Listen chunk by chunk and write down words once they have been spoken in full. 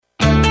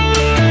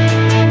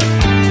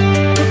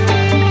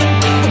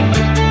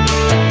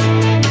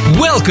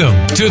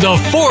Welcome to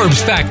the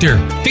Forbes Factor,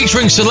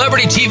 featuring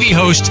celebrity TV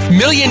host,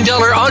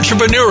 million-dollar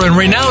entrepreneur, and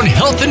renowned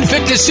health and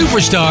fitness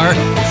superstar,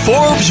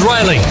 Forbes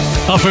Riley.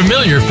 A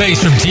familiar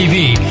face from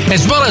TV,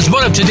 as well as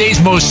one of today's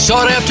most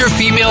sought-after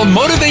female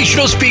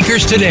motivational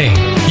speakers today.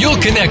 You'll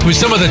connect with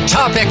some of the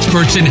top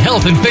experts in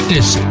health and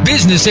fitness,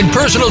 business and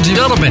personal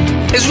development,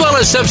 as well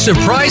as some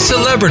surprise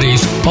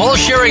celebrities, all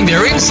sharing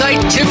their insight,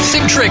 tips,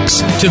 and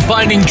tricks to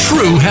finding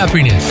true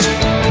happiness.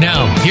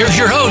 Now, here's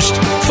your host,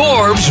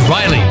 Forbes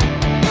Riley.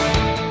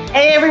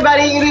 Hey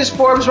everybody, it is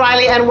Forbes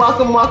Riley, and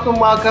welcome.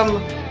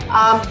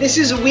 This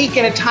is a week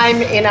and a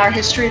time in our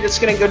history that's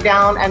going to go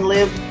down and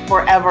live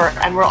forever,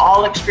 and we're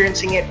all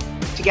experiencing it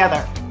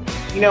together.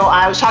 You know,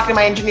 I was talking to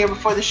my engineer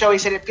before the show. He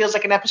said it feels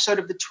like an episode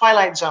of The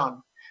Twilight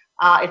Zone.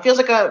 It feels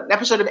like an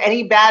episode of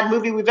any bad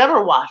movie we've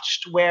ever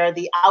watched, where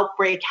the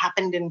outbreak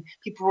happened and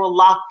people were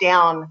locked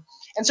down.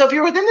 And so if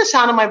you're within the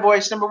sound of my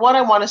voice, number one,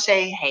 I want to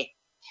say, hey,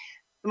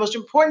 the most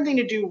important thing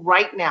to do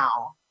right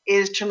now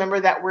is to remember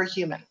that we're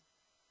human.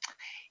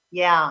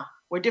 Yeah,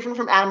 we're different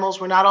from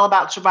animals. We're not all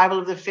about survival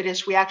of the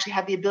fittest. We actually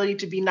have the ability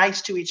to be nice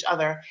to each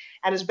other.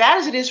 And as bad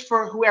as it is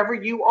for whoever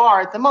you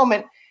are at the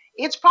moment,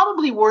 it's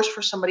probably worse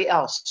for somebody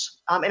else.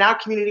 In our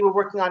community, we're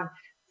working on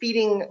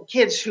feeding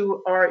kids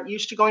who are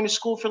used to going to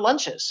school for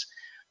lunches.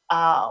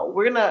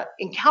 We're going to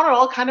encounter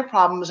all kinds of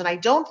problems. And I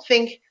don't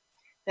think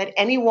that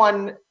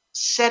anyone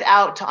set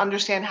out to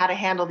understand how to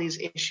handle these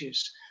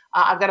issues.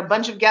 I've got a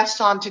bunch of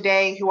guests on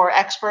today who are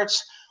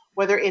experts,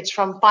 whether it's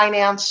from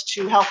finance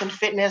to health and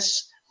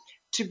fitness,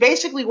 to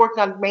basically work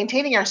on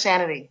maintaining our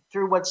sanity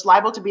through what's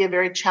liable to be a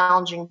very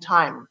challenging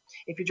time.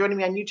 If you're joining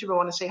me on YouTube, I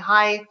want to say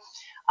hi.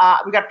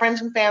 We've got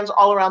friends and fans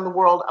all around the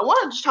world. I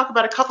want to just talk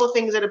about a couple of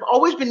things that have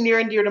always been near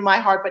and dear to my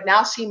heart, but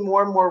now seem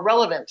more and more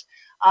relevant.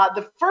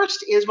 The first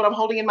is what I'm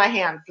holding in my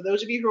hand. For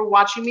those of you who are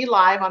watching me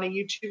live on a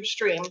YouTube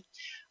stream,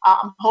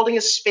 I'm holding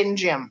a spin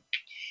gym.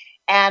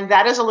 And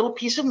that is a little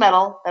piece of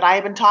metal that I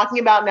have been talking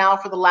about now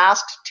for the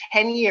last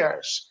 10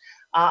 years.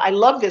 I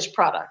love this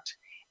product.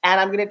 And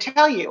I'm going to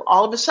tell you,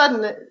 all of a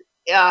sudden,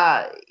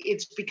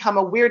 it's become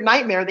a weird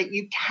nightmare that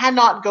you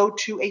cannot go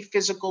to a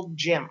physical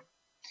gym.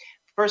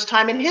 First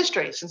time in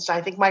history, since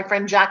I think my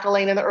friend Jack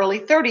LaLanne in the early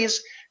 30s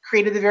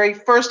created the very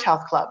first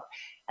health club.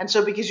 And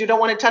so because you don't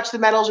want to touch the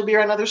metals or be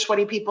around other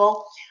sweaty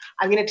people,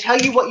 I'm going to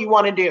tell you what you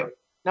want to do.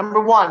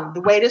 Number one,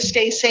 the way to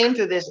stay sane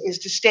through this is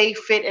to stay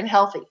fit and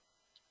healthy.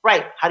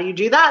 Right. How do you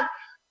do that?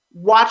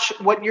 Watch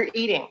what you're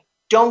eating.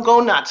 Don't go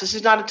nuts. This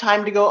is not a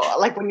time to go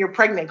like when you're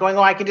pregnant, going,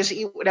 oh, I can just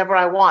eat whatever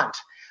I want.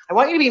 I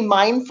want you to be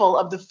mindful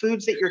of the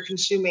foods that you're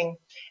consuming.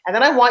 And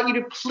then I want you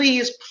to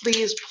please,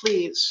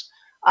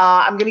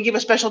 I'm going to give a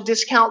special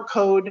discount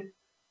code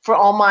for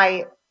all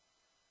my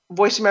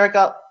Voice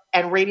America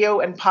and radio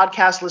and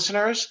podcast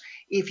listeners.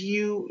 If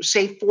you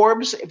say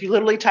Forbes, if you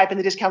literally type in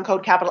the discount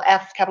code, capital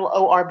F, capital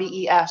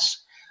ORBES,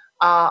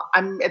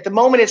 I'm at the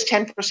moment it's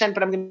 10%,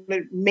 but I'm going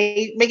to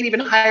make it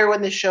even higher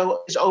when this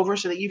show is over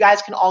so that you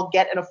guys can all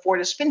get and afford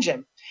a spin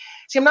gym.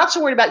 See, I'm not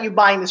so worried about you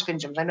buying the spin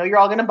gyms. I know you're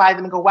all going to buy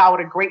them and go, wow, what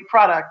a great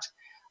product.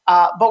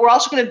 But we're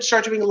also going to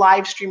start doing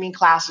live streaming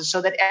classes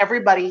so that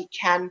everybody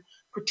can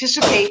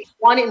participate,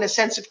 one, in a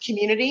sense of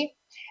community.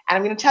 And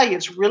I'm going to tell you,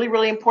 it's really,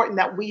 really important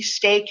that we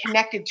stay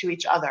connected to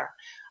each other.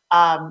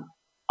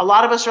 A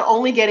lot of us are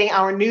only getting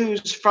our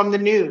news from the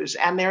news,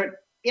 and they're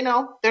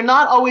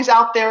not always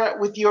out there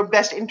with your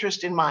best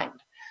interest in mind.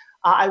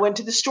 I went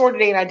to the store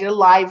today and I did a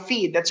live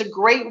feed. That's a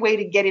great way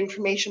to get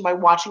information by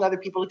watching other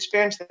people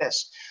experience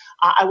this.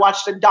 I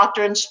watched a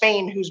doctor in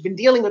Spain who's been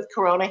dealing with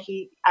corona.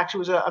 He actually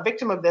was a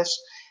victim of this.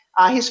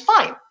 He's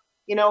fine.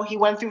 You know, he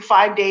went through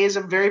 5 days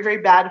of very, very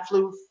bad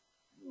flu,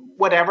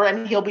 whatever,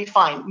 and he'll be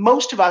fine.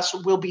 Most of us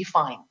will be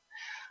fine.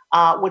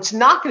 What's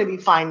not going to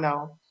be fine,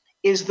 though,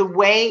 is the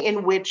way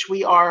in which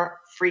we are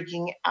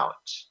freaking out.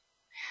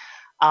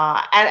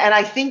 And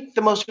I think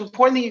the most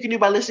important thing you can do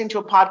by listening to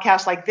a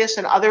podcast like this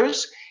and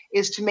others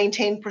is to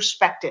maintain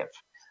perspective.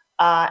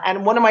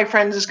 And one of my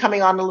friends is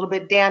coming on a little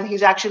bit, Dan.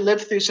 He's actually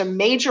lived through some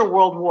major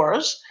world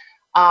wars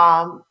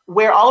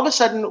where all of a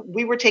sudden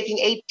we were taking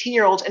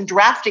 18-year-olds and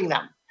drafting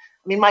them.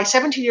 I mean, my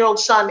 17-year-old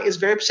son is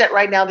very upset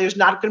right now. There's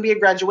not going to be a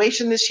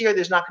graduation this year.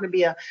 There's not going to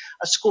be a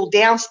school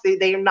dance.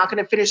 They are not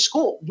going to finish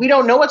school. We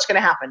don't know what's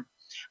going to happen.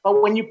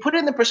 But when you put it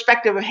in the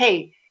perspective of,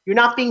 hey, you're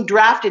not being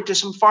drafted to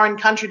some foreign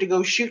country to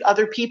go shoot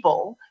other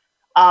people.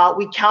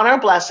 We count our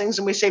blessings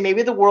and we say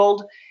maybe the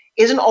world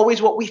isn't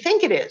always what we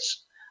think it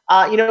is.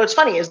 It's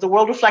funny. Is the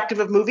world reflective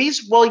of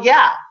movies? Well,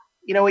 yeah.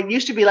 You know, it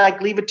used to be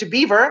like Leave It to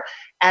Beaver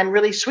and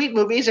really sweet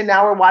movies, and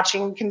now we're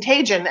watching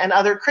Contagion and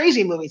other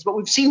crazy movies. But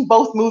we've seen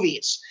both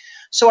movies.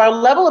 So our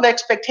level of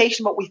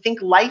expectation, what we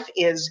think life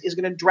is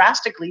going to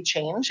drastically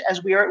change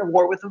as we are at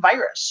war with the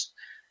virus.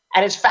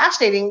 And it's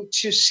fascinating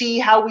to see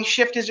how we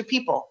shift as a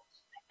people.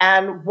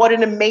 And what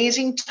an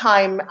amazing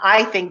time,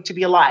 I think, to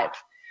be alive.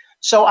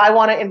 So I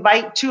want to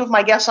invite two of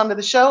my guests onto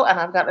the show, and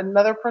I've got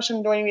another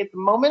person joining me at the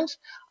moment.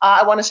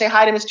 I want to say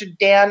hi to Mr.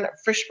 Dan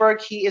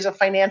Frischberg. He is a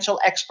financial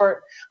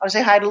expert. I want to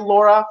say hi to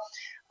Laura.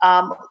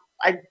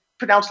 I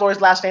pronounced Laura's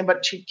last name,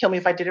 but she'd kill me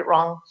if I did it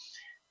wrong.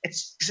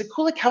 is it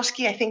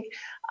Kulikowski? I think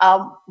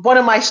one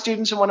of my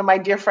students and one of my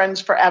dear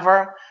friends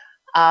forever.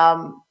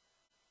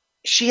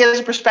 She has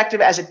a perspective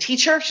as a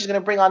teacher. She's going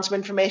to bring on some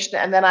information.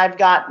 And then I've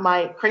got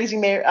my crazy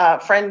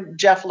friend,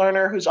 Jeff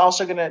Lerner, who's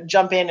also going to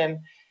jump in and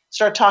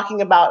start talking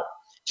about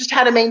just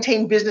how to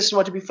maintain business and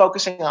what to be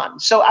focusing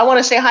on. So I want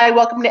to say hi,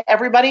 welcome to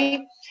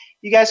everybody.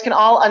 You guys can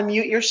all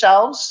unmute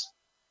yourselves.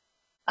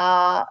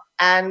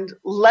 And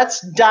let's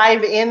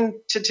dive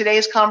into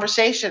today's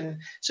conversation.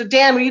 So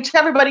Dan, will you tell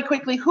everybody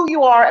quickly who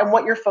you are and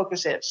what your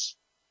focus is?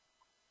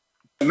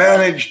 I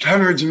managed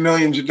hundreds of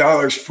millions of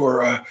dollars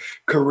for a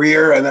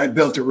career, and I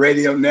built a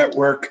radio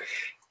network.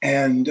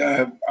 And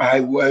I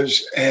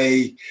was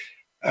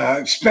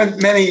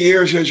spent many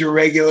years as a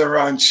regular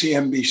on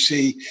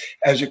CNBC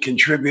as a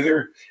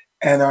contributor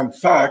and on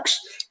Fox,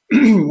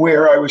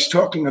 where I was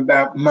talking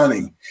about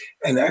money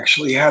and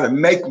actually how to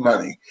make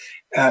money.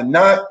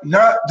 Not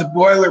the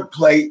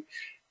boilerplate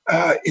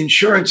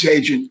insurance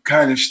agent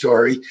kind of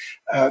story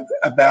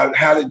about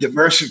how to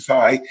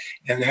diversify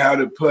and how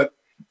to put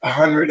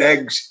 100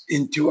 eggs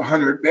into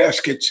 100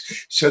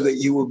 baskets so that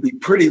you will be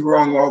pretty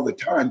wrong all the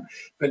time,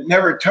 but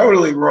never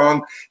totally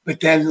wrong. But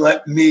then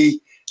let me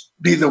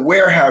be the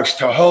warehouse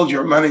to hold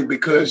your money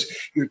because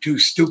you're too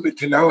stupid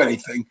to know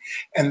anything.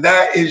 And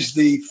that is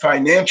the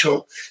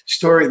financial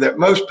story that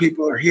most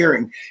people are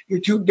hearing. You're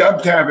too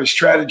dumb to have a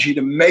strategy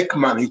to make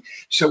money.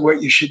 So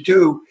what you should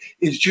do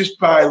is just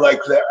buy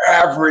like the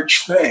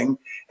average thing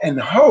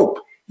and hope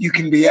you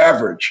can be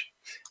average.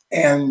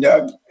 And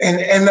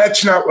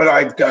that's not what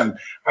I've done.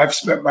 I've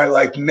spent my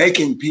life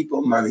making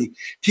people money,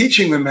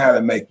 teaching them how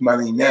to make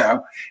money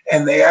now,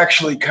 and they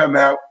actually come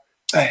out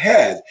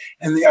ahead.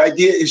 And the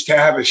idea is to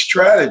have a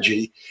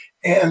strategy.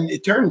 And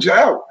it turns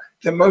out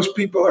that most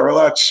people are a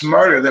lot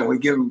smarter than we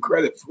give them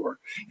credit for.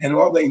 And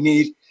all they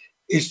need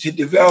is to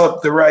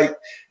develop the right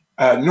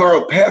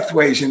neural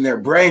pathways in their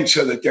brain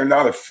so that they're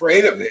not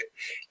afraid of it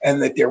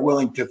and that they're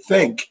willing to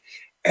think.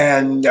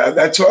 And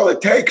that's all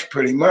it takes,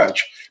 pretty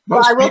much.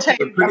 Well, I will tell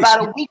you,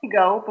 about a week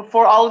ago,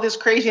 before all of this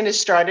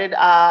craziness started,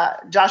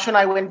 Joshua and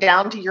I went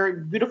down to your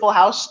beautiful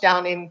house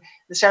down in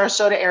the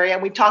Sarasota area,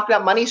 and we talked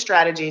about money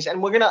strategies.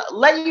 And we're going to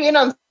let you in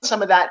on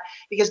some of that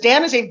because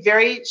Dan is a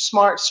very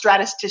smart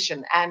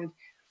statistician. And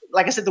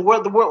like I said,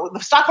 the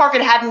stock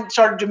market hadn't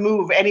started to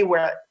move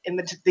anywhere in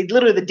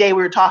literally the day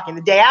we were talking.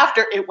 The day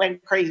after, it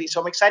went crazy. So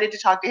I'm excited to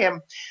talk to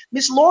him.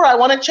 Miss Laura, I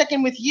want to check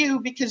in with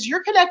you because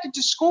you're connected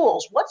to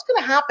schools. What's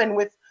going to happen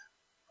with,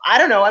 I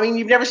don't know. I mean,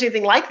 you've never seen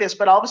anything like this,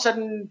 but all of a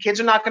sudden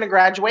kids are not going to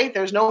graduate.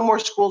 There's no more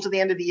school to the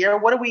end of the year.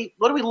 What are we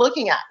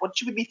looking at? What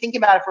should we be thinking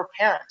about for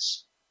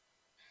parents?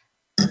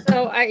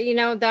 So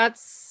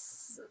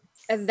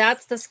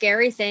that's the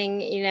scary thing.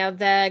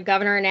 The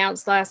governor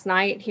announced last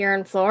night here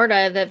in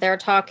Florida that they're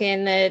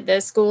talking that the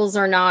schools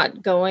are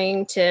not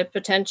going to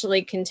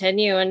potentially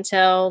continue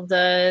until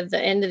the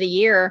end of the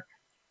year.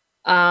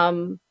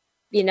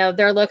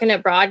 They're looking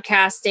at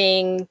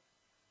broadcasting,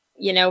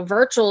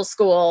 virtual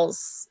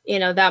schools.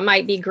 That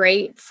might be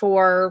great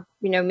for,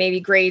 maybe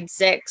grade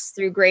 6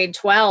 through grade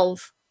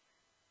 12.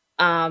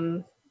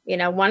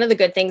 One of the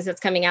good things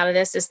that's coming out of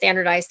this is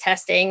standardized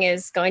testing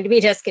is going to be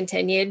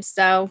discontinued.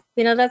 So,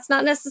 that's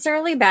not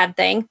necessarily a bad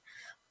thing.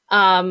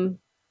 But,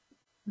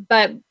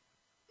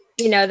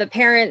 the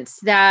parents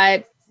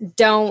that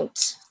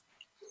don't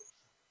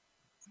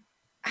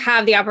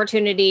have the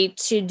opportunity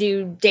to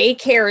do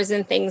daycares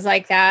and things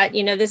like that,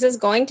 this is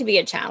going to be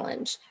a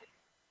challenge.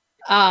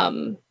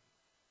 I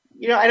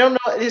don't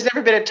know. There's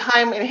never been a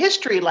time in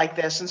history like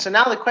this. And so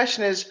now the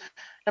question is,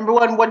 number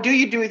one, what do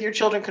you do with your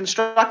children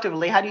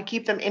constructively? How do you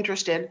keep them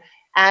interested?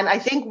 And I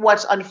think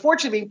what's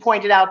unfortunately being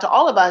pointed out to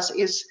all of us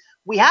is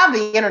we have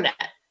the internet.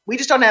 We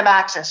just don't have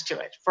access to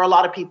it for a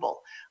lot of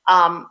people.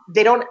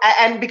 They don't,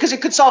 and because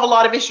it could solve a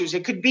lot of issues.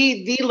 It could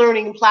be the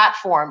learning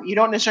platform. You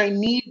don't necessarily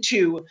need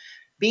to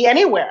be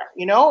anywhere.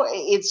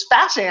 It's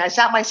fascinating. I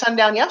sat my son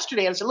down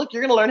yesterday and said, look,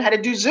 you're going to learn how to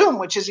do Zoom,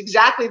 which is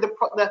exactly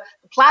the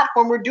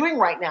platform we're doing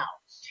right now.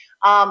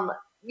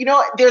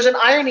 There's an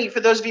irony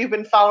for those of you who've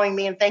been following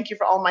me, and thank you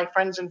for all my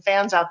friends and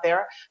fans out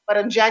there. But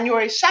on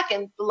January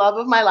 2nd, the love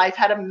of my life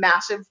had a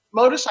massive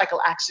motorcycle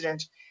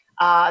accident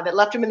that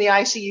left him in the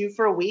ICU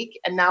for a week.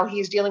 And now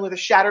he's dealing with a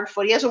shattered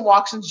foot. He hasn't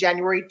walked since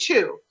January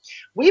 2.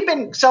 We've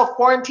been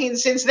self-quarantined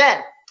since then.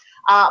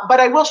 But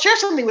I will share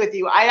something with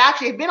you. I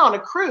actually had been on a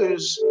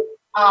cruise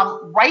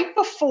right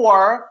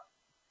before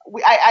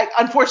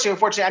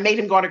unfortunately, I made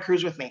him go on a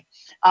cruise with me,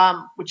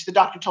 which the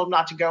doctor told him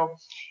not to go.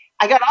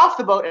 I got off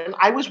the boat and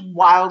I was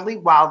wildly,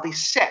 wildly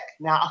sick.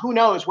 Now, who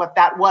knows what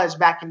that was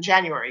back in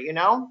January,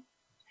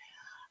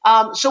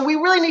 So we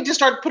really need to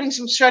start putting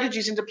some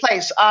strategies into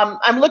place.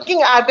 I've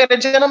got a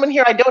gentleman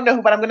here, I don't know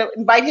who, but I'm going to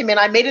invite him in.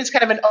 I made it as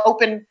kind of an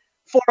open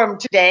forum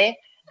today.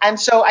 And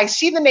so I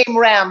see the name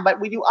Ram, but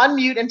will you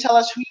unmute and tell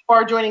us who you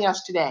are joining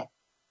us today?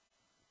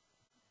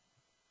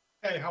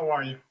 Hey, how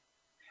are you?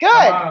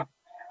 Good.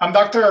 I'm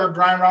Dr.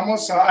 Brian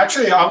Ramos.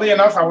 Actually, oddly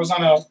enough, I was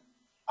on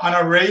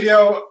a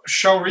radio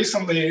show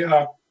recently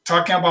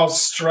talking about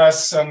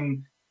stress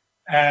and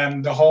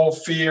the whole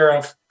fear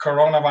of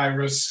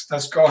coronavirus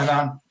that's going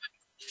on.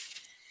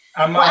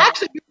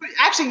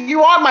 Actually,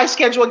 you are my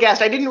scheduled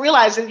guest. I didn't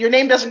realize that your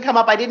name doesn't come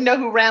up. I didn't know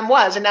who Ram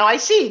was, and now I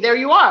see. There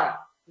you are.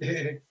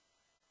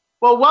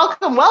 Well,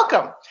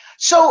 welcome.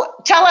 So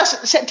tell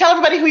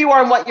everybody who you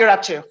are and what you're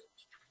up to.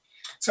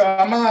 So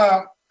I'm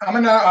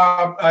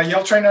a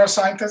Yale trained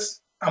neuroscientist.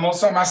 I'm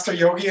also a master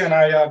yogi, and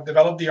I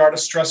developed the art of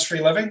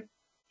stress-free living,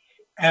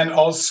 and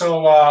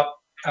also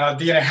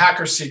DNA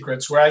hacker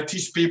secrets, where I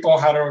teach people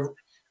how to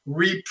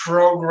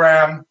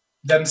reprogram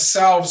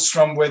themselves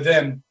from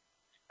within,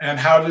 and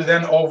how to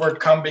then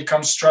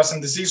become stress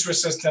and disease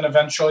resistant,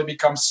 eventually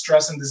become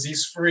stress and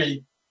disease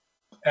free.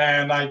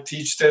 And I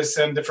teach this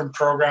in different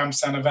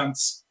programs and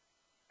events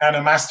and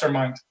a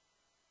mastermind.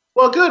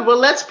 Well, good. Well,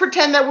 let's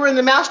pretend that we're in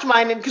the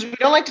mastermind, because we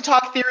don't like to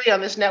talk theory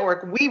on this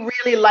network. We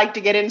really like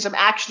to get in some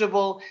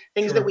actionable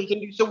things that we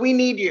can do. So we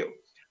need you.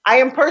 I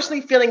am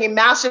personally feeling a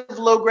massive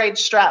low-grade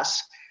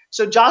stress.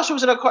 So Josh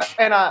was in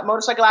a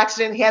motorcycle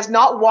accident. He has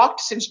not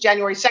walked since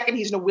January 2nd.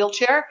 He's in a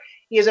wheelchair.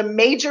 He is a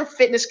major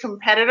fitness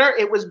competitor.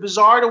 It was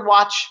bizarre to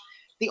watch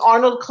the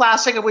Arnold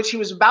Classic, of which he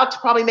was about to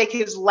probably make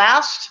his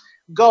last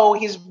go.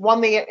 He's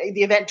won the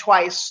event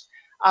twice.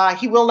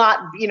 He will not,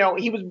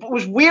 it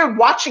was weird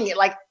watching it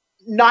like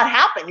not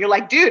happen. You're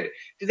like, dude,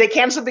 did they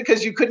cancel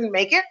because you couldn't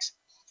make it?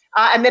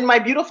 And then my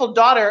beautiful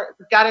daughter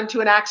got into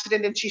an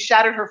accident and she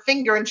shattered her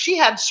finger, and she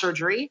had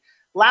surgery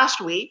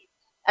last week.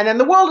 And then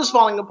the world is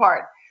falling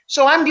apart.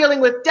 So I'm dealing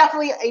with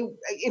definitely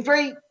a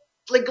very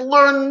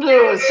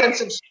learned sense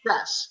of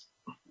stress.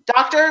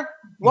 Doctor,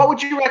 what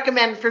would you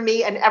recommend for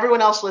me and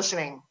everyone else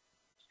listening?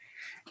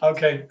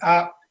 Okay.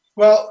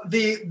 Well,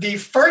 the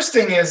first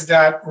thing is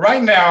that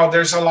right now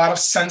there's a lot of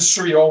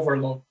sensory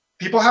overload.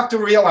 People have to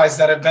realize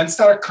that events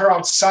that occur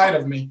outside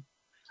of me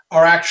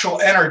are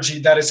actual energy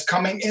that is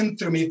coming in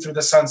through me through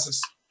the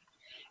senses.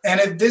 And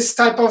if this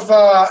type of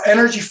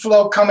energy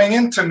flow coming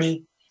into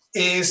me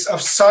is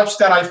of such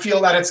that I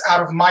feel that it's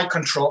out of my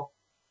control,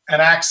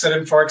 an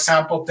accident, for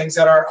example, things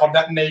that are of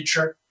that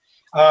nature,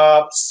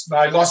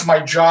 I lost my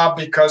job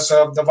because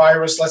of the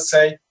virus, let's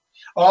say,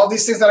 all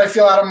these things that I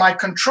feel out of my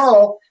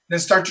control then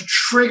start to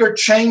trigger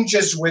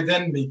changes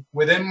within me,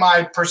 within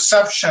my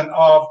perception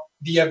of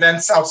the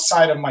events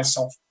outside of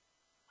myself.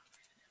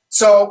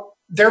 So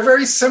they're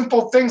very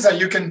simple things that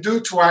you can do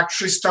to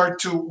actually start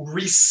to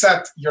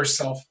reset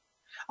yourself.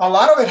 A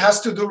lot of it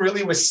has to do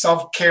really with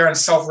self-care and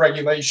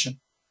self-regulation,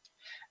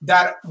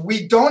 that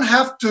we don't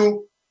have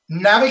to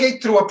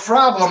navigate through a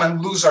problem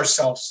and lose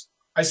ourselves.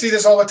 I see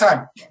this all the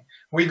time.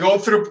 We go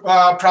through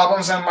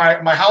problems in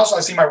my house. I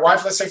see my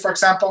wife, let's say, for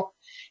example,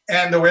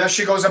 and the way that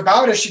she goes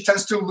about it, she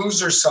tends to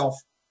lose herself.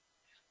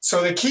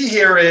 So the key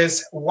here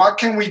is, what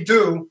can we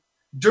do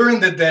during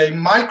the day,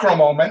 micro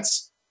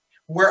moments,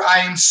 where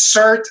I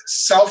insert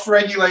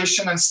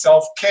self-regulation and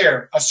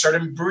self-care, a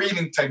certain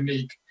breathing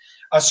technique,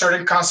 a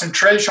certain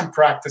concentration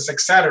practice,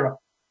 etc.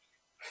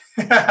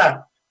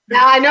 Now,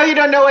 I know you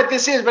don't know what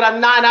this is, but I'm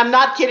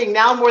not kidding.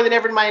 Now more than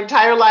ever in my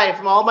entire life,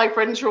 from all my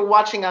friends who are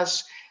watching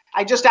us,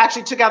 I just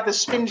actually took out the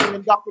spinging,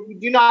 and doctor, if you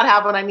do not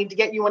have one, I need to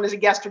get you one as a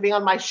guest for being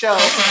on my show.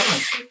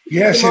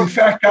 Yes, in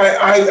fact,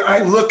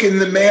 I look in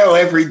the mail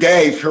every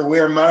day for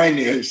where mine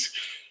is.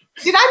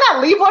 Did I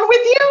not leave one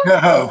with you?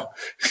 No.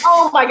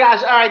 Oh my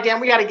gosh. All right, Dan,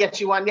 we got to get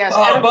you one. Yes.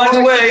 By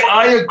the way,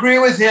 I agree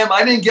with him.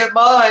 I didn't get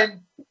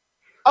mine.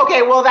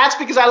 Okay, well, that's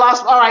because I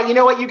lost. All right, you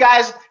know what, you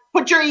guys,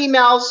 put your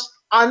emails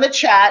on the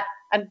chat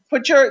and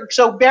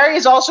so Barry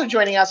is also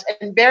joining us,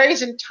 and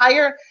Barry's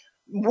entire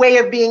way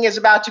of being is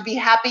about to be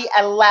happy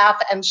and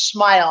laugh and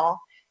smile.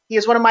 He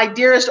is one of my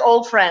dearest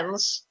old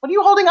friends. What are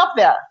you holding up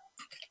there?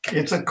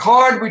 It's a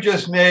card we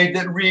just made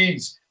that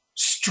reads,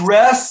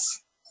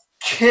 "Stress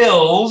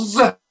kills,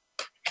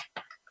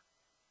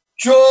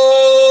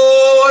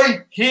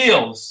 joy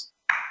heals."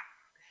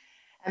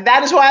 And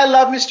that is why I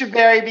love Mr.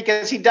 Barry,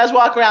 because he does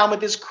walk around with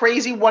this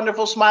crazy,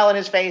 wonderful smile on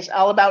his face,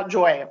 all about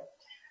joy.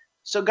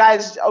 So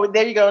guys,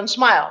 there you go, and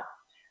smile.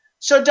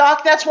 So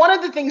Doc, that's one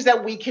of the things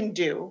that we can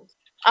do.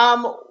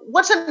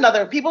 What's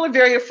another? People are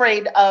very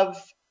afraid of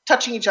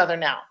touching each other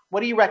now.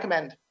 What do you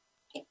recommend?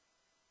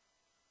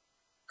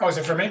 Oh, is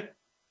it for me?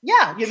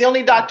 Yeah, you're the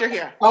only doctor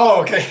here.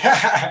 Oh,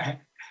 okay.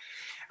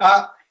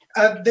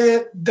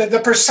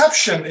 The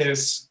perception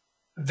is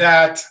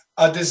that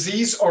a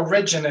disease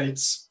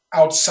originates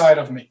outside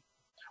of me,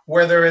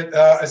 whether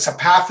it's a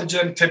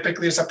pathogen,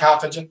 typically it's a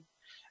pathogen.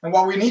 And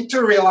what we need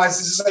to realize,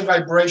 this is a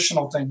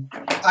vibrational thing.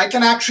 I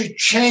can actually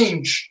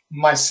change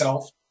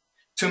myself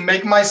to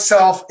make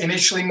myself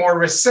initially more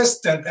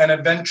resistant and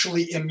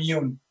eventually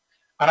immune.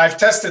 And I've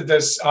tested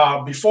this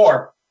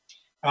before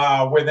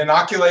with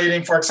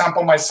inoculating, for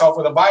example, myself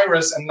with a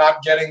virus and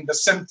not getting the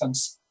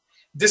symptoms.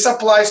 This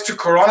applies to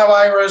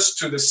coronavirus,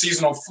 to the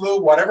seasonal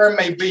flu, whatever it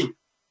may be.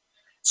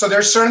 So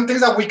there's certain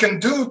things that we can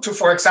do to,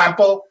 for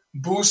example,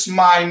 boost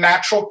my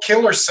natural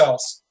killer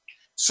cells.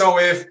 So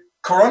if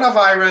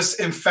coronavirus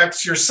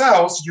infects your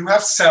cells, you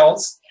have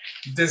cells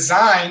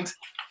designed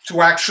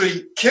to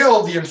actually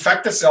kill the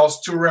infected cells,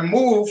 to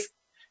remove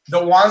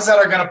the ones that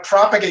are going to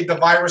propagate the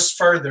virus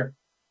further.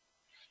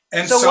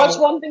 And so what's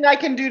one thing I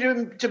can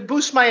do to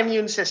boost my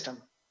immune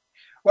system?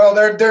 Well,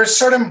 there's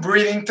certain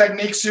breathing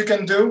techniques you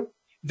can do.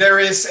 There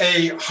is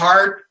a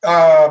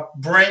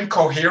heart-brain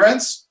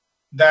coherence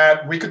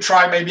that we could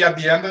try maybe at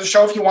the end of the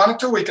show if you wanted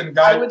to. We can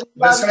guide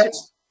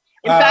listeners.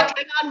 In fact,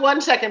 hang on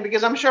 1 second,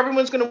 because I'm sure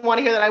everyone's going to want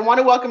to hear that. I want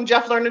to welcome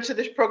Jeff Lerner to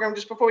this program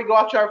just before we go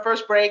off to our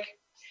first break.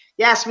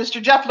 Yes,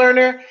 Mr. Jeff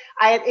Lerner,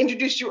 I had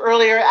introduced you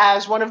earlier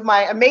as one of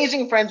my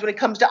amazing friends when it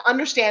comes to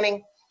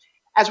understanding,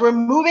 as we're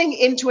moving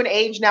into an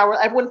age now where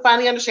everyone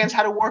finally understands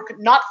how to work,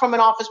 not from an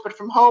office, but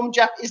from home.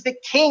 Jeff is the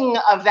king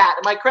of that.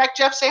 Am I correct,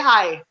 Jeff? Say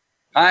hi.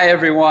 Hi,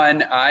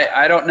 everyone.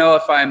 I don't know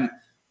if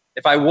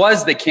I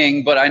was the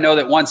king, but I know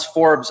that once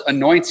Forbes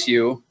anoints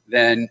you,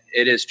 then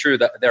it is true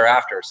that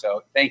thereafter.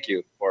 So thank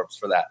you, Forbes,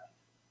 for that.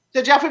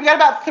 So, Jeff, we've got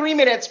about 3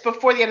 minutes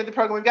before the end of the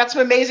program. We've got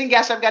some amazing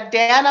guests. I've got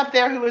Dan up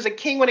there, who is a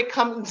king when it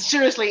comes,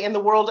 seriously, in the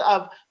world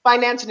of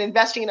finance and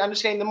investing and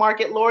understanding the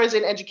market. Laura's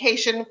in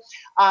education.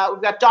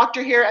 We've got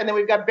Doctor here, and then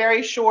we've got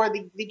Barry Shore,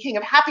 the king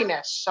of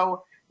happiness.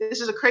 So this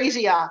is a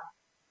crazy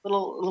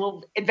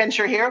little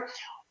adventure here.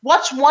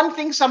 What's one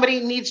thing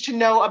somebody needs to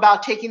know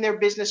about taking their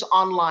business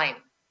online?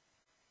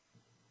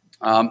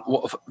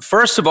 Well,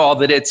 first of all,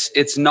 that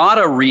it's not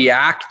a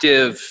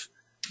reactive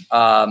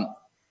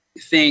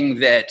thing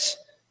that,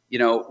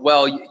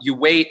 you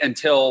wait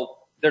until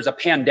there's a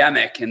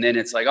pandemic and then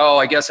it's like, oh,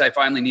 I guess I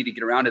finally need to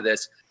get around to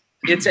this.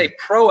 It's a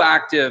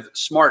proactive,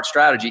 smart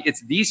strategy.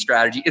 It's the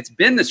strategy. It's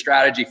been the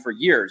strategy for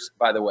years,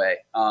 by the way.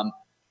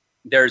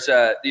 There's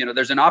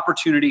an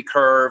opportunity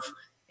curve.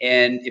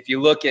 And if you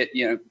look at,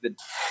 the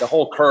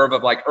whole curve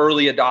of like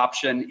early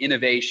adoption,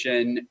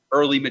 innovation,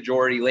 early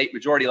majority, late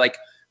majority, like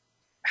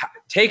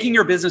taking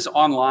your business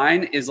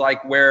online is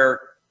like where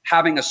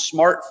having a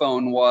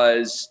smartphone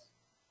was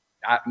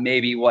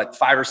maybe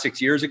 5 or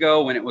 6 years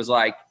ago, when it was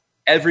like,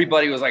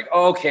 everybody was like,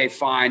 okay,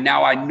 fine.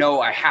 Now I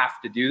know I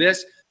have to do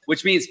this,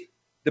 which means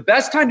the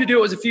best time to do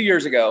it was a few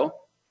years ago.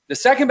 The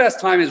second best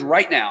time is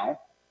right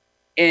now.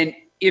 And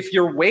if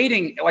you're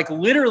waiting, like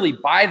literally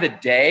by the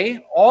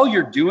day, all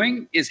you're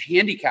doing is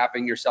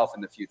handicapping yourself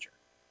in the future.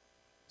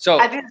 So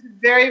I think it's a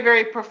very,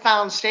 very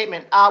profound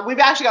statement. We've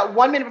actually got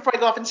 1 minute before I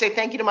go off and say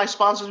thank you to my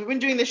sponsors. We've been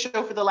doing this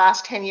show for the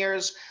last 10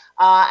 years.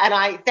 And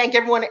I thank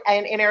everyone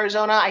in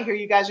Arizona. I hear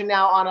you guys are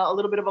now on a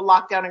little bit of a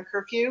lockdown and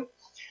curfew.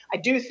 I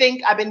do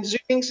think I've been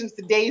Zooming since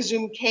the day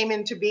Zoom came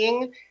into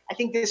being. I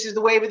think this is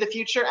the wave of the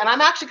future. And I'm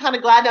actually kind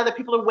of glad now that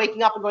people are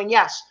waking up and going,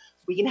 yes,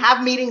 we can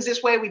have meetings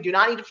this way. We do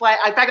not need to fly.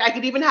 In fact, I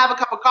could even have a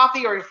cup of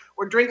coffee or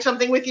drink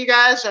something with you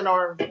guys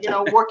or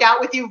work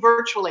out with you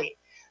virtually.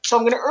 So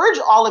I'm going to urge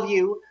all of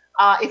you,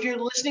 if you're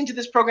listening to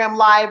this program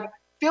live,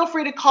 feel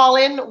free to call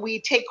in.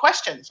 We take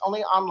questions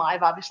only on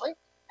live, obviously.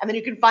 And then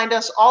you can find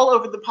us all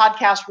over the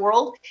podcast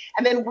world.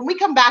 And then when we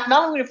come back,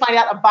 not only to find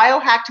out a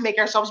biohack to make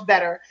ourselves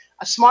better,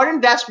 a smart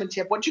investment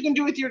tip, what you can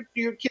do with your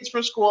kids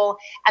from school,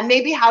 and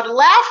maybe how to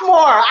laugh more.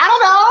 I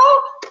don't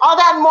know. All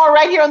that and more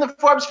right here on the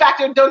Forbes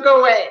Factor. Don't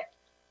go away.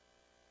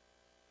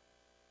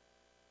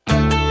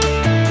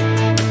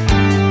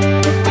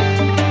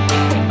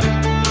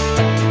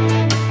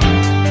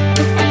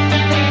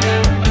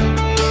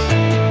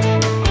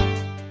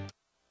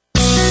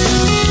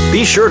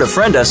 Be sure to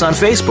friend us on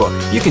Facebook.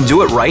 You can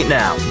do it right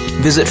now.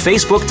 Visit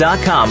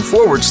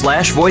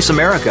facebook.com/Voice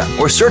America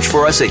or search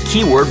for us at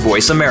keyword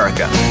Voice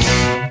America.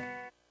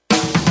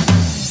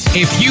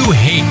 If you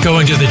hate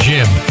going to the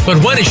gym,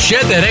 but want to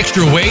shed that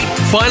extra weight,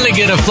 finally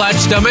get a flat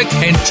stomach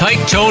and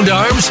tight toned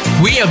arms,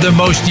 we have the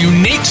most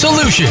unique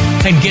solution.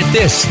 And get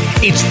this,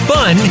 it's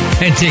fun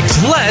and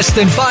takes less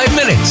than 5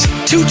 minutes,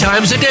 2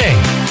 times a day.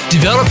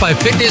 Developed by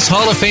Fitness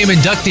Hall of Fame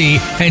inductee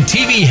and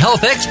TV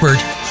health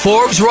expert,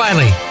 Forbes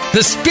Riley.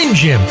 The Spin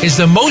Gym is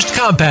the most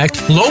compact,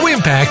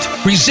 low-impact,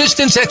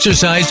 resistance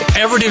exercise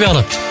ever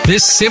developed.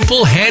 This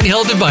simple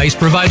handheld device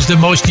provides the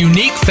most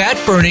unique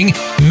fat-burning,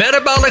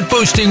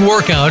 metabolic-boosting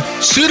workout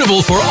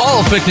suitable for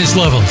all fitness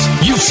levels.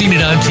 You've seen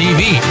it on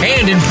TV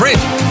and in print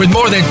with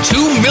more than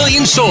 2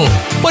 million sold.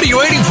 What are you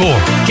waiting for?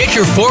 Get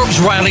your Forbes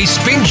Riley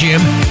Spin Gym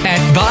at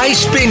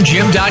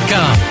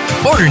buyspingym.com.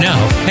 Order now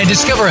and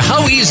discover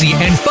how easy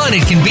and fun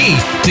it can be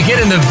to get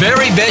in the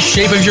very best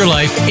shape of your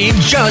life in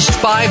just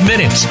 5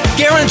 minutes.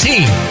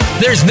 Guaranteed.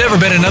 There's never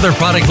been another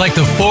product like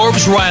the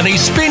Forbes Riley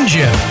Spin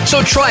Gym.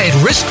 So try it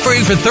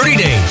risk-free for 30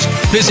 days.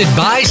 Visit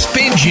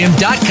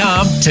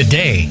buyspingym.com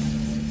today.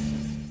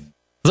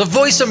 The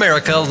Voice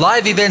America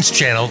Live Events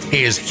channel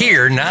is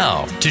here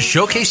now to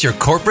showcase your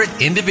corporate,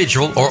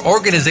 individual, or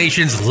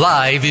organization's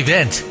live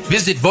event.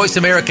 Visit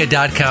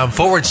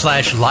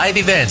voiceamerica.com/live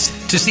events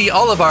to see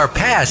all of our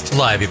past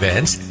live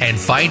events and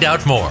find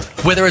out more.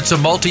 Whether it's a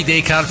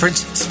multi-day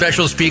conference,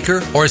 special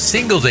speaker, or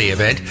single-day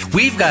event,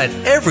 we've got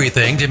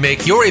everything to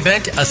make your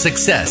event a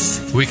success.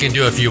 We can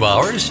do a few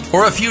hours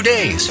or a few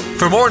days.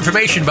 For more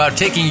information about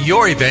taking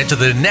your event to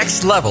the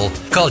next level,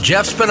 call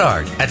Jeff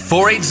Spinard at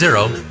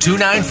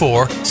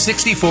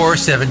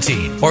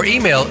 480-294-6417 or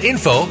email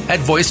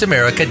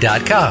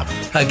info@voiceamerica.com.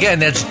 Again,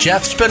 that's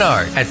Jeff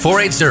Spinard at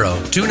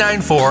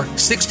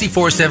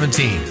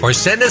 480-294-6417 or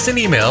send us an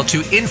email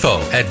to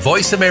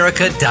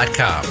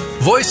info@voiceamerica.com.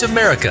 Voice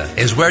America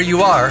is where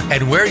you are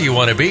and where you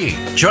want to be.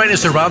 Join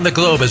us around the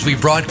globe as we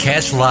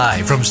broadcast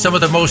live from some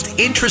of the most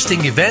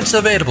interesting events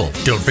available.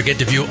 Don't forget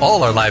to view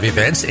all our live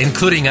events,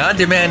 including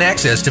on-demand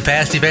access to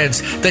past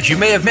events that you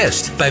may have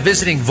missed by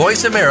visiting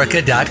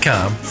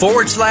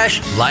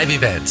voiceamerica.com/live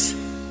events.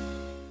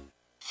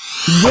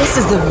 This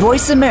is the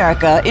Voice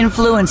America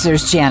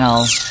Influencers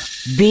Channel.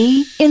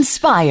 Be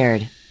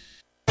inspired.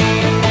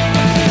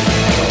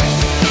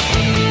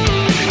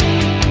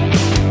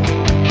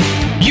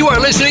 You are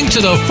listening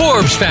to the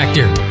Forbes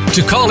Factor.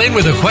 To call in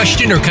with a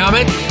question or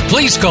comment,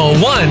 please call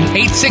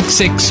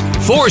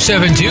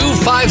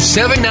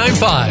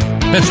 1-866-472-5795.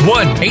 That's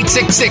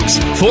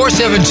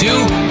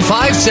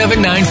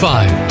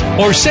 1-866-472-5795.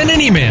 Or send an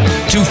email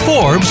to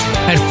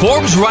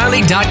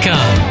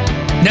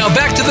Forbes@ForbesRiley.com. Now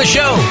back to the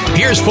show.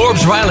 Here's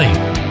Forbes Riley.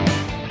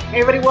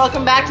 Hey everybody,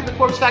 welcome back to the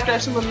Forbes Factor. I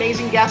have some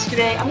amazing guests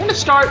today. I'm going to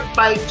start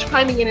by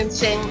chiming in and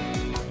saying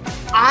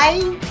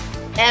I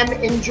am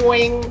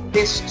enjoying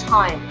this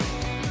time.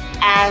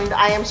 And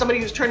I am somebody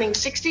who's turning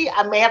 60.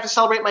 I may have to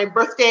celebrate my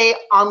birthday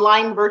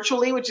online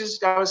virtually, which is,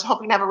 I was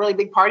hoping to have a really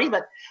big party.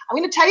 But I'm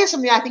going to tell you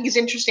something I think is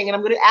interesting. And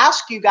I'm going to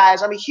ask you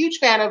guys, I'm a huge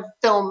fan of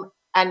film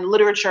and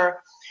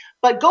literature,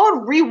 but go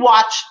and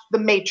rewatch The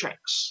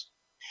Matrix.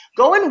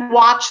 Go and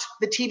watch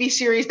the TV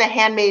series The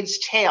Handmaid's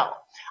Tale.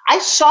 I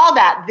saw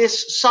that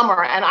this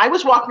summer, and I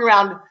was walking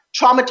around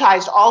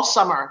traumatized all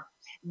summer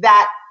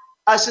that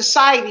a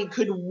society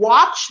could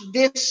watch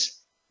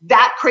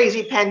that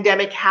crazy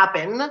pandemic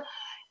happen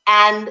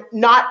and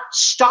not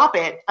stop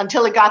it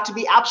until it got to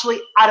be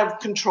absolutely out of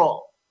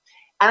control.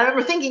 And I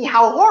remember thinking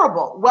how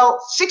horrible.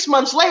 Well, 6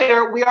 months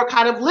later, we are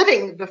kind of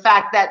living the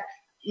fact that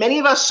many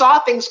of us saw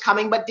things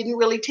coming but didn't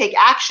really take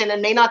action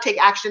and may not take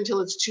action until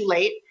it's too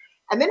late.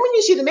 And then when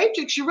you see The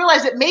Matrix, you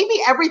realize that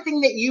maybe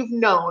everything that you've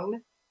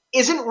known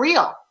isn't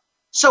real.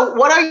 So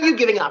what are you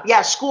giving up?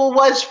 Yeah, school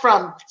was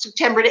from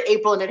September to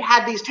April, and it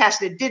had these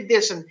tests, and it did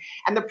this, and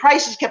the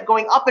prices kept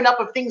going up and up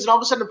of things, and all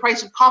of a sudden the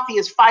price of coffee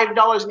is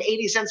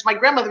 $5.80. My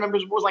grandmother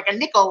remembers it was like a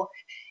nickel.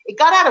 It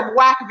got out of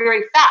whack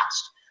very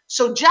fast.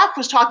 So Jeff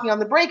was talking on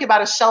the break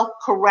about a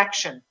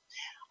self-correction.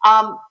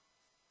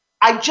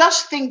 I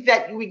just think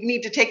that we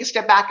need to take a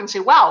step back and say,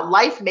 wow,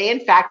 life may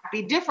in fact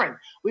be different.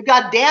 We've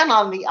got Dan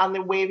on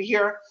the wave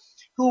here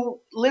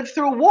who lived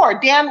through a war.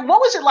 Dan, what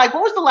was it like?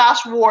 What was the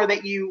last war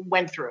that you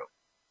went through?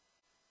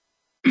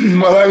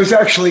 Well, I was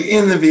actually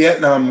in the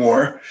Vietnam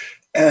War,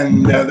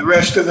 and the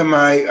rest of them,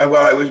 I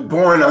was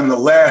born on the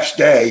last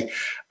day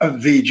of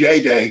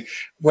VJ Day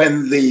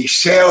when the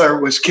sailor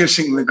was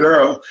kissing the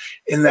girl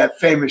in that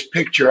famous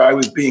picture. I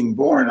was being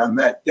born on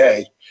that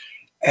day.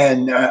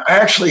 And I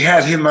actually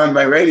had him on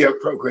my radio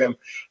program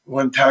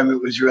one time.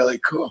 It was really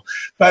cool.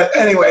 But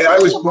anyway, I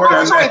was born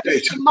on that day.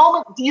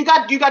 You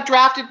got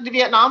drafted into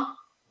Vietnam?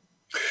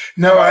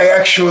 No, I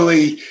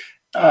actually,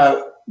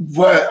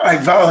 I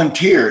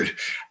volunteered.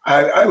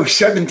 I was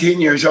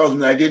 17 years old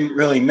and I didn't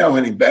really know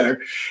any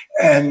better.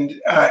 And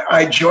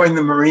I joined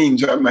the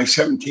Marines on my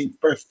 17th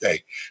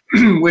birthday,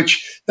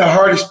 which the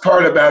hardest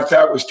part about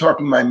that was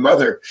talking my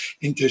mother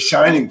into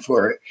signing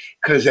for it.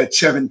 Because at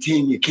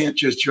 17, you can't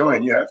just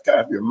join. You have to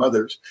have your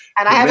mother's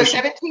permission. I have a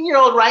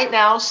 17-year-old right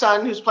now,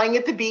 son, who's playing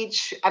at the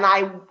beach. And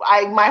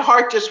my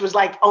heart just was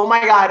like, oh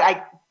my God,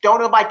 I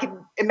don't know if I could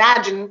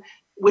imagine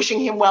wishing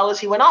him well as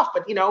he went off,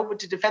 but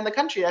to defend the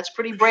country, that's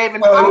pretty brave.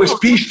 And well, it was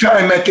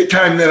peacetime at the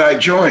time that I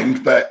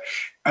joined, but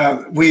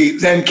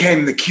then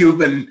came the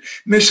Cuban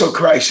Missile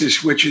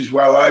Crisis, which is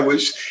while I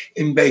was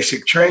in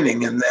basic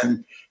training, and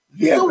then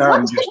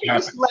Vietnam just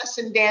happened. So what's the biggest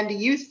lesson, Dan, do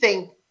you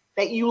think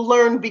that you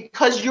learned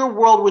because your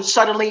world was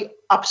suddenly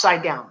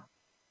upside down?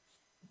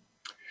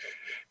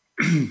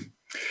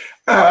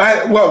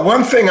 Well,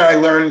 one thing I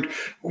learned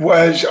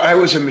was I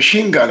was a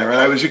machine gunner and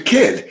I was a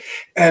kid.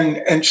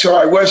 And so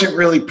I wasn't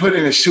really put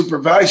in a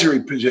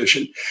supervisory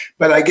position,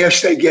 but I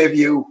guess they gave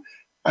you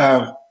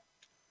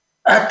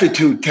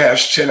aptitude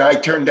tests, and I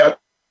turned out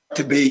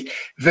to be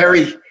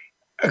very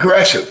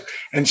aggressive.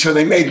 And so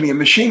they made me a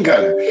machine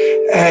gunner.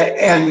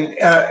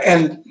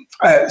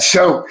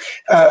 So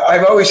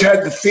I've always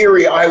had the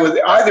theory I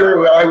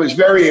was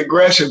very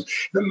aggressive.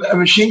 A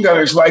machine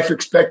gunner's life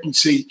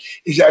expectancy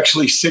is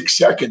actually 6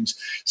 seconds.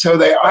 So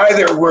they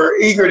either were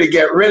eager to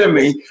get rid of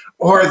me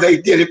or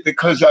they did it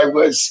because I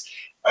was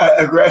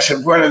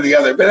aggressive, one or the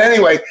other. But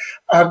anyway,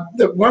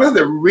 one of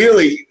the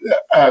really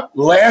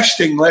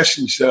lasting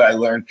lessons that I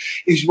learned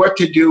is what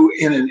to do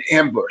in an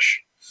ambush.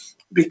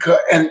 Because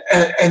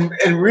and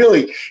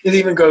really, it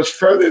even goes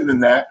further than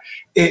that.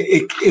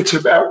 It's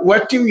about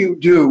what do you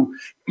do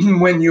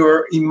when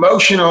your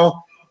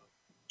emotional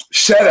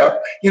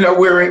setup.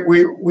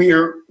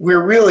 We're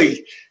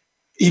really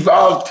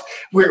evolved.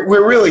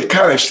 We're really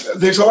kind of.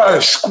 There's a lot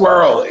of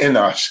squirrel in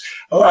us,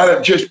 a lot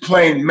of just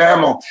plain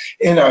mammal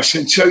in us,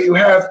 and so you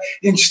have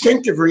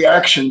instinctive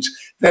reactions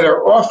that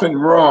are often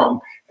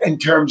wrong in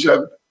terms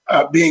of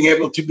being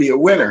able to be a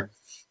winner.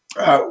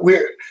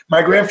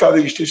 My grandfather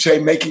used to say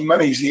making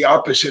money is the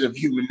opposite of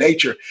human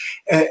nature.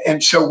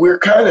 And so we're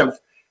kind of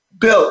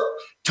built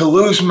to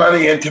lose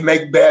money and to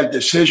make bad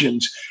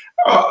decisions.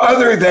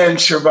 other than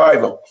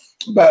survival.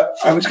 But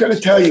I was going to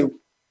tell you,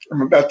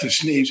 I'm about to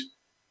sneeze.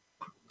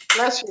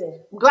 Bless you.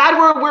 I'm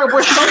glad we're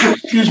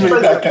excuse me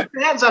about that.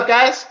 Hands up,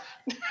 guys.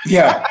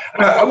 Yeah.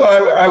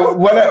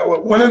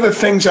 One of the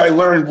things I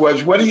learned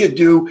was, what do you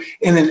do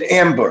in an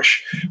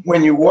ambush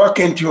when you walk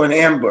into an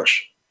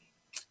ambush?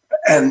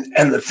 And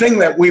the thing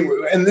that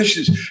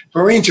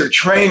Marines are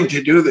trained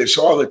to do this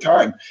all the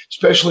time,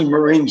 especially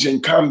Marines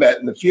in combat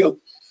in the field.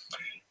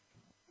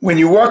 When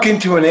you walk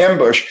into an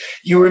ambush,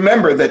 you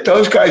remember that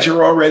those guys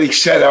are already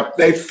set up.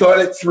 They've thought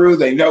it through.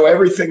 They know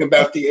everything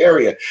about the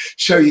area.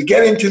 So you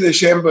get into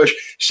this ambush,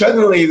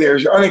 suddenly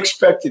there's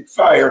unexpected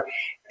fire,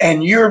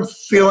 and you're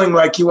feeling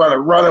like you want to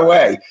run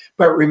away.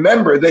 But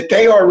remember that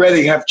they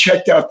already have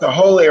checked out the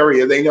whole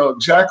area. They know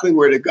exactly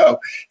where to go.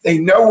 They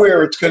know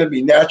where it's going to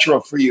be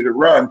natural for you to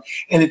run.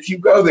 And if you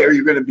go there,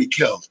 you're going to be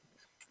killed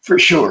for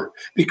sure.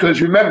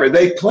 Because remember,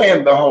 they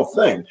planned the whole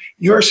thing.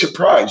 You're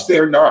surprised.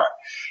 They're not.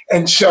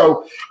 And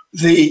so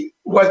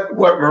what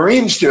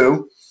Marines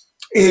do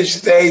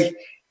is they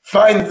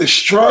find the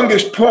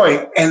strongest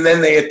point and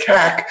then they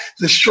attack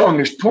the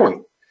strongest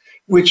point,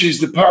 which is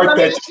the part Let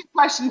me that's... ask you a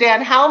question,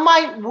 Dan. How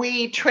might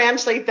we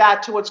translate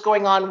that to what's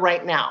going on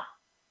right now?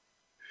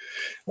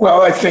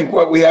 Well, I think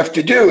what we have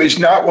to do is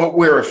not what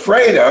we're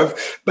afraid of,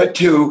 but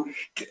to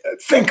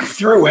think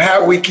through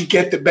how we could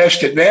get the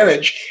best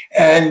advantage.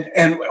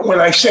 And when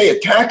I say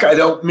attack, I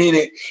don't mean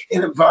it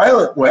in a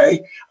violent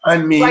way. I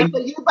mean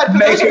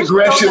make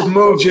aggressive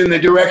moves in the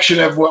direction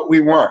of what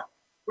we want.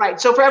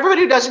 Right. So for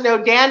everybody who doesn't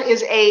know, Dan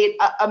is a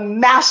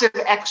massive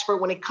expert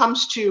when it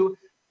comes to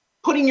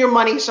putting your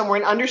money somewhere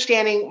and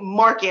understanding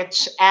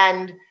markets.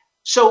 And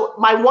so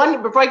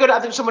before I go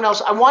to someone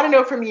else, I want to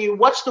know from you,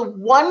 what's the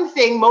one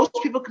thing most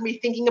people can be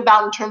thinking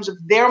about in terms of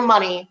their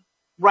money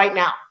right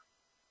now?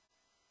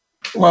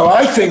 Well,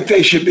 I think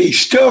they should be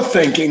still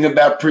thinking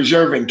about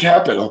preserving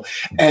capital,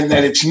 and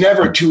that it's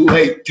never too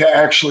late to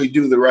actually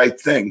do the right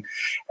thing.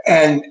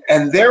 And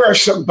there are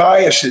some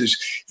biases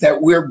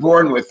that we're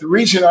born with. The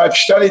reason I've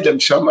studied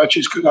them so much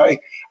is because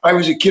I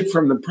was a kid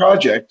from the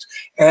project,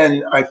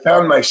 and I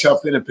found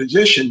myself in a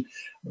position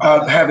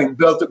of having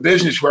built a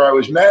business where I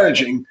was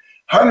managing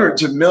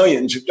hundreds of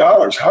millions of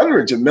dollars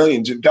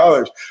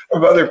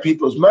of other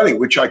people's money,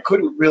 which I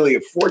couldn't really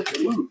afford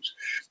to lose.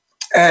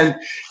 And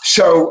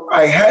so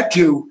I had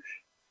to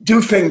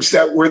do things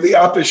that were the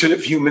opposite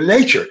of human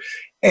nature.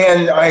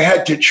 And I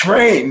had to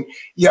train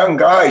young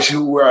guys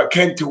who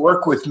came to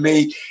work with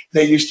me.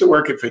 They used to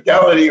work at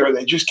Fidelity, or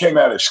they just came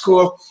out of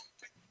school.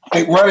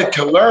 They wanted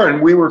to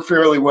learn. We were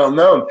fairly well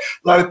known.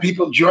 A lot of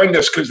people joined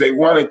us because they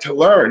wanted to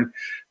learn,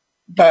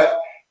 but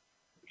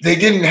they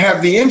didn't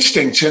have the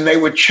instincts, and they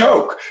would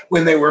choke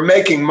when they were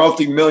making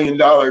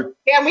multi-million-dollar.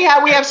 And we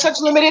have such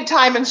limited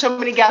time and so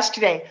many guests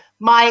today.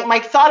 My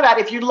thought about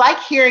it, if you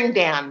like hearing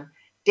Dan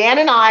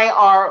and I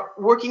are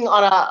working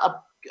on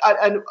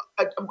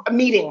a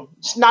meeting.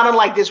 It's not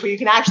unlike this, where you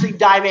can actually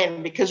dive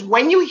in, because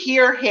when you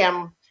hear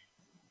him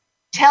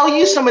tell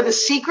you some of the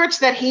secrets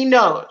that he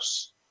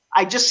knows,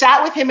 I just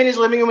sat with him in his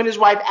living room with his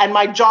wife, and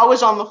my jaw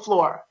was on the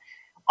floor.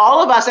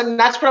 All of us, and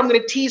that's what I'm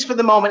going to tease for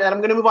the moment, and I'm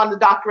going to move on to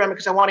Dr. Ramos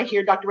because I want to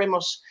hear Dr.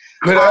 Ramos.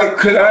 Can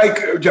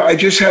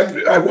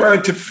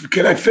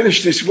I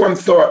finish this one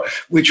thought,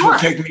 which will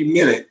take me a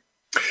minute?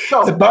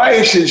 Sure. The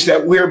biases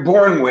that we're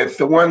born with,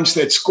 the ones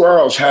that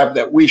squirrels have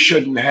that we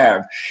shouldn't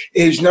have,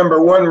 is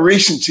number one,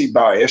 recency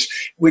bias,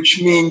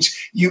 which means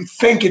you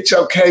think it's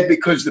okay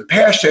because the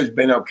past has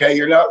been okay.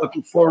 You're not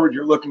looking forward,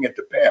 you're looking at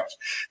the past.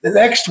 The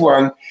next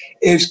one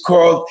is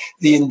called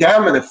the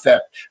endowment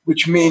effect,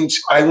 which means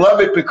I love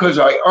it because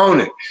I own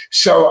it.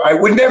 So I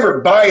would never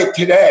buy it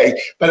today,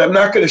 but I'm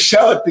not going to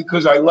sell it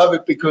because I love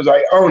it because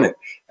I own it.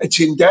 It's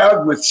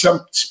endowed with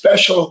some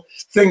special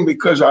thing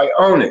because I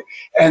own it.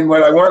 And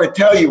what I want to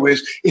tell you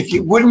is, if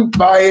you wouldn't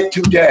buy it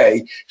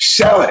today,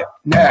 sell it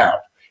now.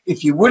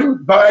 If you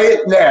wouldn't buy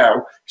it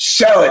now,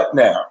 sell it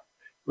now,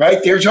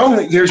 right? There's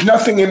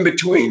nothing in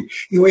between.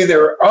 You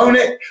either own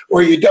it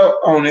or you don't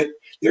own it.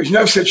 There's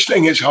no such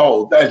thing as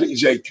hold. That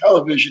is a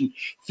television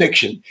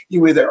fiction.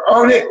 You either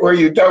own it or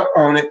you don't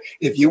own it.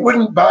 If you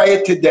wouldn't buy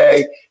it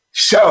today,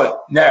 sell it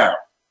now.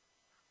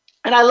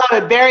 And I love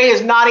it. Barry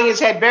is nodding his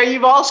head. Barry,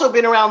 you've also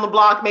been around the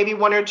block maybe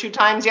one or two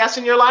times, yes,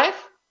 in your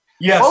life?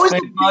 Yes,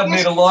 thank God,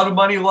 made a lot of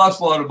money,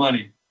 lost a lot of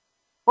money.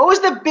 What was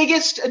the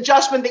biggest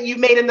adjustment that you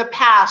made in the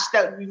past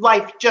that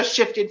life just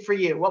shifted for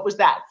you? What was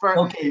that?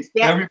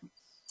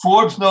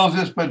 Forbes knows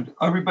this, but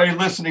everybody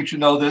listening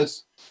should know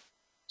this.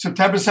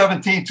 September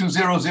 17,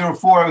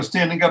 2004, I was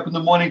standing up in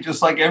the morning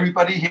just like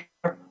everybody here,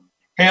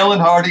 hale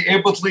and hearty,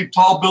 able to leap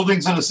tall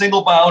buildings in a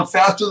single bound,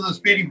 faster than a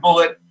speeding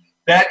bullet.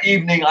 That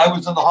evening, I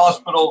was in the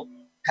hospital,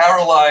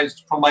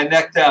 paralyzed from my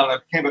neck down. I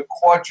became a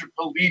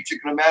quadriplegic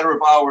in a matter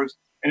of hours,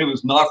 and it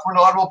was not for an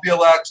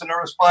automobile accident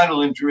or a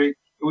spinal injury.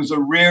 It was a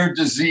rare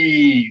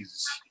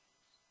disease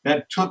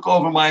that took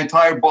over my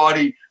entire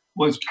body,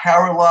 was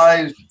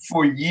paralyzed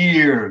for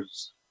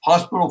years.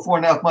 Hospital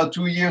 4.5 months,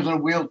 2 years in a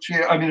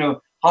wheelchair.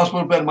 A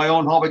hospital bed in my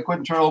own home. I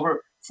couldn't turn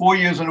over. 4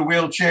 years in a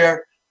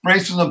wheelchair.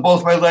 Braces on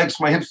both my legs,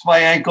 my hips, my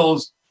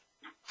ankles.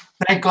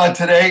 Thank God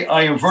today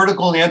I am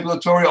vertical and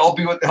ambulatory,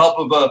 albeit with the help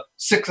of a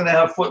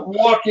 6.5-foot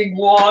walking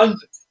wand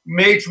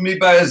made for me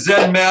by a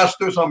Zen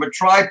master. So I'm a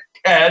triped.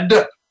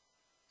 I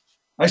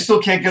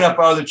still can't get up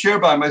out of the chair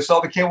by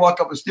myself. I can't walk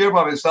up a stair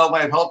by myself.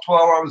 I have help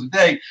 12 hours a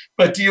day.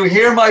 But do you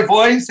hear my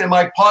voice? Am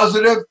I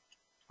positive,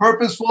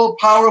 purposeful,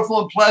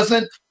 powerful, and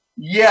pleasant?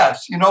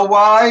 Yes. You know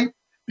why?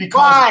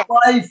 Because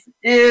life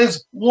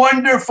is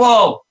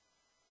wonderful.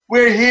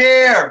 We're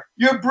here.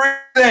 You're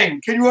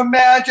breathing. Can you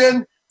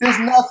imagine? There's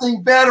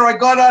nothing better. I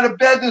got out of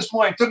bed this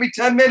morning. It took me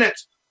 10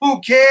 minutes. Who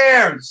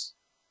cares?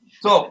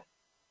 So,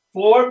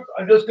 Forbes,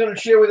 I'm just going to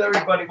share with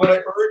everybody what I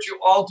urge you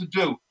all to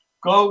do.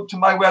 Go to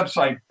my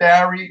website,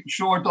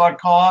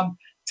 barryshore.com.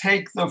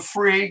 Take the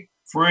free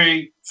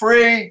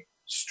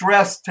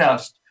stress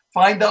test.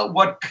 Find out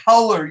what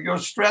color your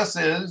stress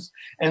is,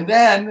 and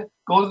then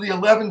go to the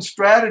 11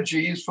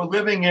 strategies for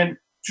living in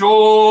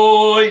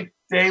joy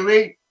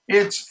daily.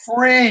 It's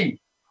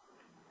free.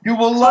 You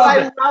will love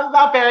it. I love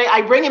about Barry,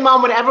 I bring him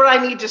on whenever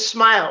I need to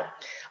smile.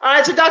 All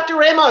right, so Dr.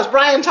 Ramos,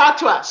 Brian, talk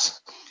to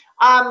us.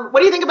 What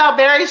do you think about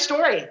Barry's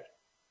story?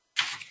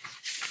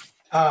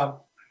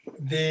 So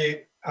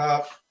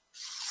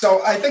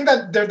I think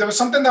that there was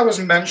something that was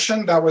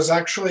mentioned that was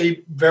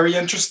actually very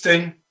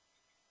interesting,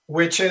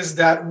 which is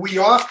that we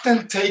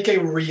often take a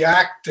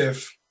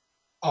reactive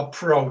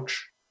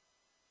approach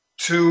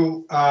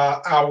to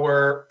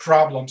our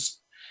problems.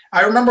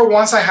 I remember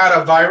once I had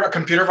a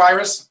computer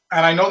virus,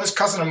 and I know this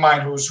cousin of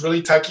mine who was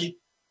really techie.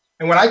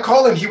 And when I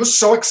called him, he was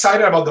so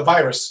excited about the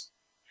virus.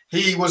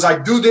 He was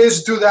like, do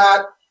this, do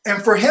that.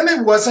 And for him,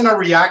 it wasn't a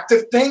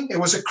reactive thing. It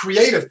was a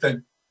creative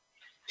thing.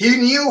 He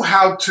knew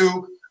how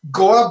to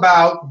go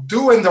about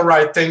doing the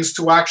right things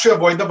to actually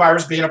avoid the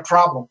virus being a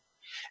problem.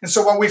 And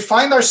so what we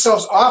find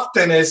ourselves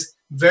often is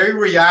very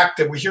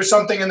reactive. We hear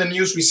something in the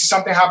news, we see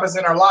something happens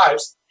in our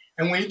lives,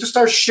 and we need to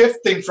start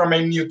shifting from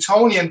a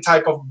Newtonian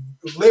type of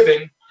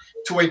living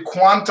to a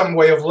quantum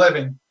way of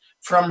living,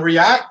 from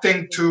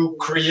reacting to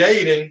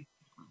creating,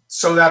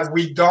 so that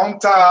we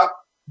don't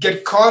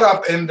get caught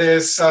up in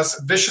this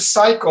vicious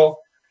cycle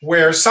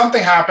where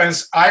something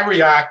happens, I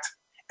react,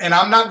 and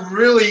I'm not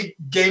really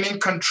gaining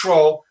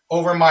control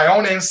over my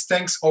own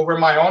instincts, over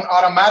my own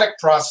automatic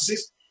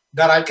processes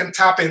that I can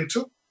tap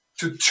into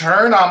to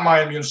turn on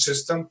my immune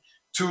system,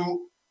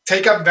 to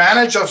take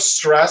advantage of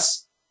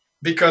stress,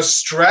 because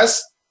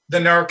stress, the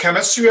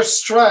neurochemistry of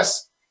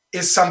stress,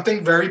 is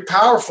something very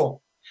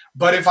powerful.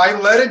 But if I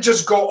let it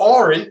just go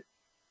awry,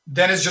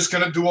 then it's just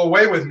going to do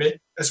away with me,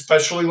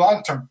 especially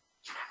long term.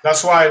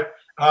 That's why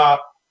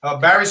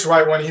Barry's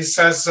right when he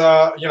says,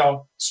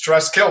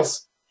 stress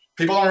kills.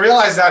 People don't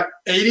realize that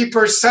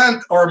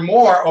 80% or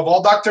more of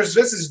all doctors'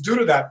 visits is due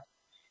to that.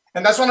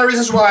 And that's one of the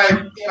reasons why,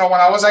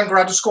 when I was in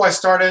graduate school, I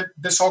started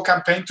this whole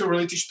campaign to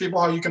really teach people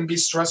how you can be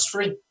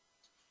stress-free.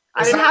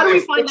 And how do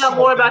we find out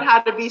more about how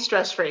to be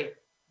stress-free?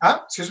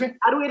 Excuse me?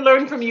 How do we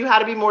learn from you how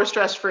to be more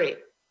stress-free?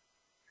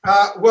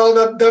 Well,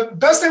 the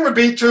best thing would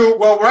be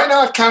right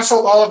now I've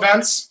canceled all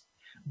events,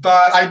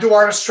 but I do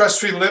our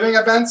stress-free living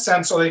events,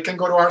 and so they can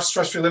go to our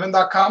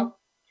stressfreeliving.com.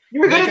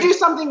 You were going to do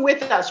something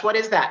with us. What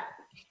is that?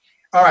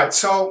 All right.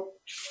 So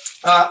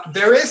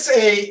there is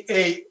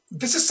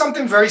this is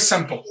something very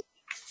simple.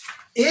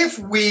 If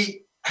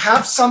we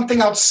have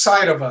something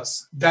outside of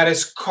us that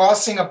is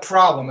causing a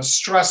problem, a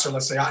stressor,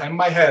 let's say in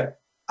my head,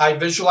 I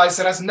visualize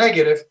it as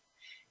negative.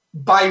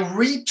 By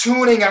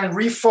retuning and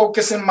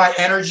refocusing my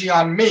energy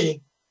on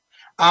me,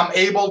 I'm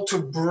able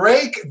to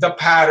break the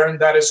pattern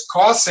that is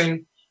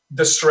causing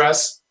the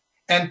stress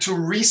and to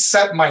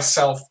reset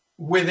myself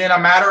within a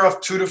matter of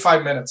 2 to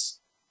 5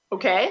 minutes.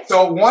 Okay.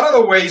 So one of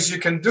the ways you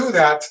can do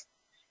that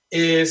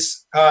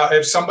is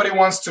if somebody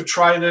wants to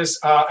try this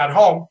at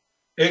home,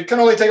 it can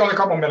only take a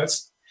couple of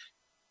minutes.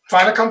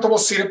 Find a comfortable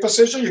seated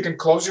position. You can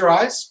close your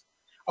eyes.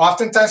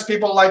 Oftentimes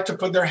people like to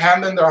put their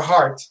hand in their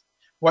heart.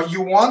 What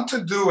you want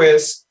to do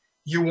is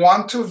you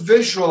want to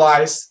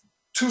visualize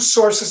 2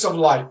 sources of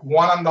light,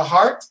 one on the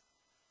heart,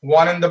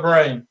 one in the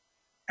brain,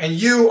 and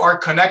you are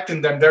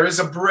connecting them. There is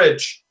a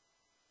bridge.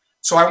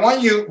 So I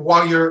want you,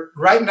 while you're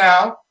right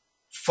now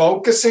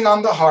focusing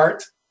on the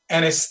heart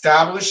and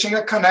establishing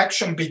a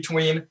connection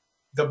between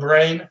the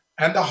brain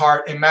and the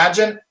heart,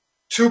 imagine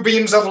 2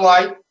 beams of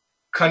light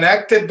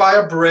connected by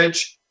a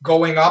bridge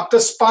going up the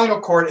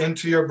spinal cord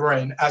into your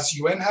brain. As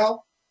you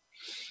inhale,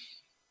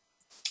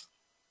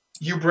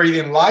 you breathe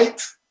in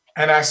light.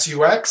 And as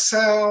you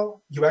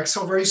exhale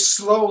very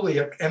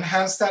slowly.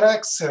 Enhance that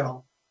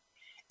exhale.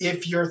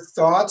 If your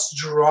thoughts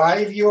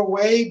drive you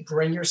away,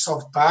 bring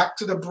yourself back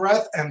to the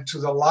breath and to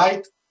the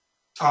light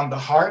on the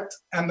heart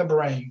and the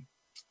brain.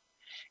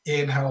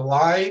 Inhale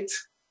light,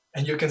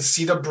 and you can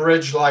see the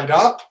bridge light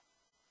up,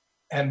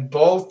 and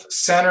both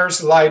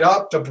centers light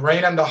up, the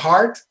brain and the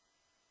heart.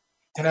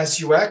 And as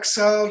you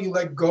exhale, you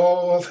let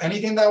go of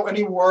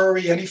any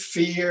worry, any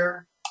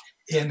fear.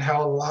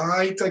 Inhale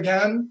light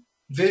again.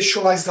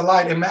 Visualize the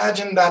light.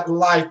 Imagine that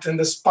light in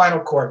the spinal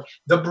cord,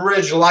 the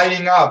bridge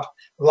lighting up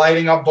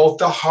both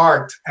the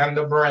heart and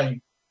the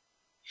brain.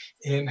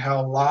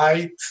 Inhale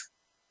light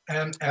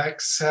and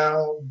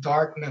exhale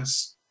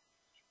darkness.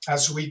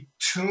 as we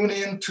tune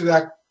into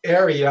that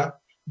area,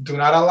 do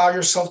not allow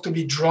yourself to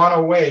be drawn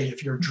away.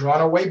 If you're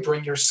drawn away,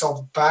 bring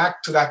yourself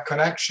back to that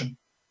connection.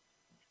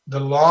 The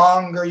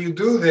longer you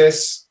do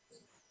this,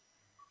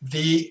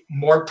 the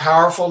more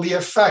powerful the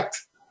effect.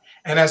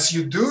 And as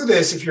you do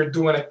this, if you're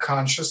doing it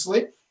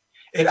consciously,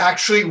 it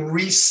actually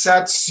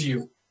resets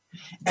you.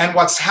 And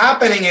what's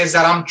happening is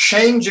that I'm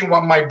changing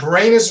what my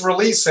brain is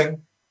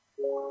releasing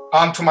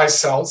onto my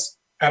cells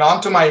and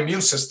onto my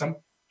immune system.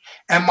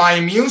 And my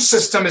immune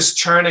system is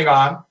turning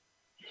on,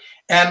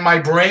 and my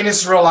brain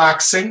is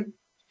relaxing,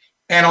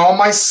 and all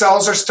my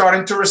cells are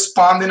starting to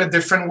respond in a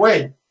different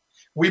way.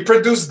 We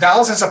produce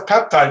thousands of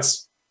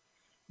peptides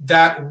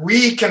that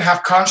we can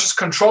have conscious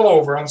control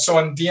over. And so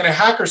in DNA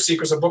Hacker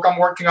Secrets, a book I'm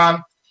working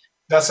on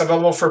that's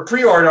available for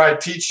pre-order, I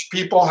teach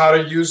people how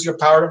to use your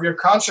power of your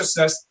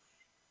consciousness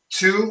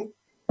to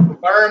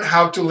learn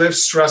how to live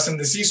stress and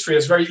disease-free.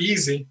 It's very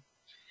easy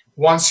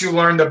once you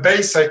learn the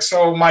basics.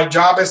 So my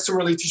job is to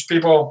really teach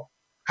people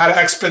how to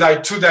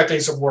expedite 2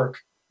 decades of work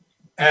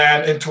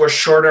and into a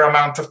shorter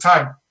amount of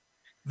time.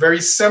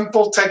 Very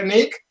simple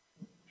technique.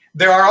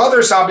 There are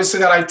others,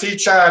 obviously, that I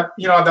teach at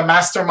the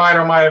mastermind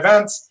or my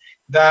events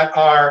that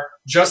are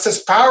just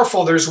as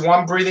powerful. There's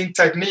one breathing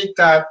technique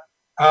that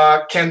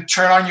can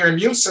turn on your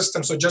immune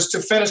system. So just to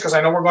finish, because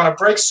I know we're going to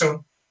break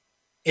soon,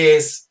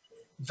 is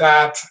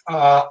that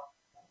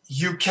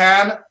you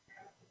can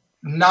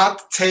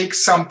not take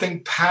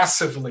something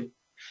passively.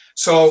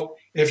 So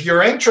if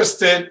you're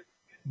interested,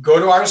 go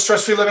to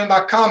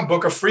artiststressfreeliving.com,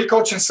 book a free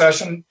coaching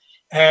session,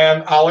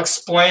 and I'll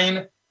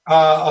explain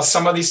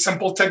some of these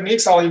simple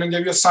techniques. I'll even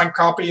give you a signed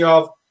copy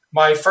of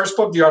my first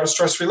book, The Art of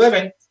Stress-Free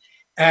Living,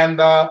 and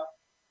then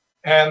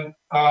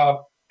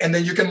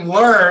you can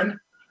learn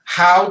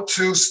how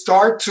to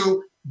start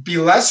to be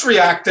less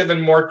reactive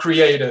and more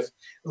creative,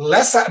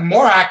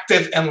 more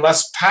active and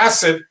less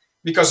passive,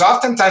 because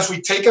oftentimes we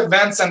take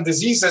events and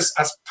diseases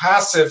as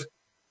passive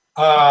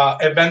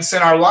events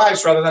in our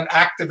lives rather than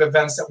active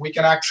events that we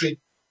can actually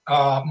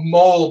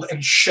mold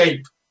and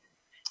shape.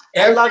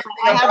 I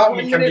have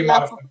 1 minute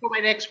left before my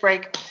next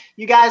break.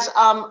 You guys,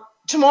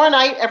 tomorrow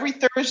night, every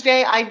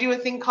Thursday, I do a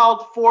thing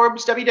called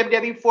Forbes,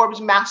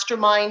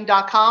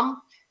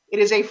 www.forbesmastermind.com. It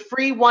is a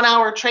free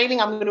 1-hour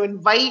training. I'm going to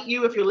invite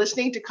you, if you're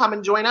listening, to come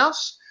and join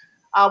us.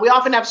 We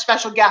often have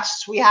special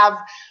guests. We have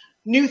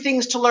new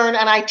things to learn,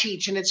 and I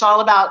teach, and it's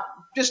all about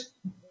just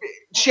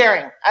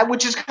sharing,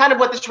 which is kind of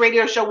what this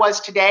radio show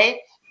was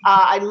today.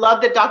 I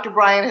love that Dr.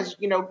 Brian has,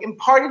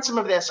 imparted some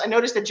of this. I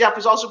noticed that Jeff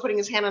was also putting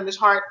his hand on his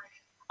heart.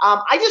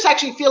 I just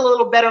actually feel a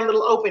little better, a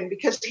little open,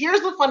 because here's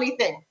the funny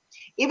thing.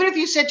 Even if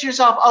you said to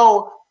yourself,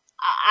 oh,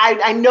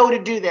 I know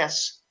to do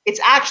this,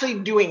 it's actually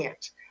doing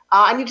it.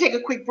 I need to take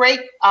a quick break.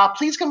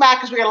 Please come back,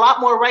 because we got a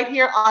lot more right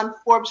here on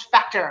Forbes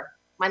Factor.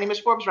 My name is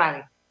Forbes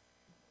Riley.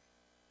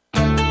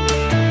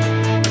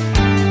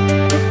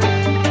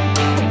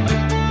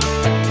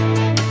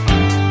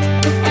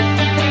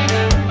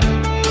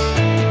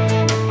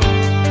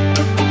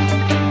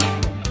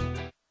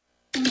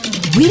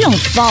 We don't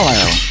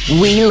follow,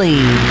 we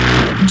lead.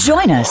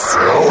 Join us,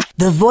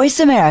 the Voice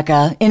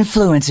America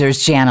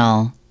Influencers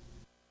Channel.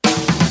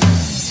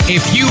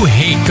 If you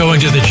hate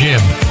going to the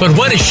gym, but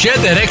want to shed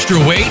that extra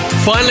weight,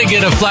 finally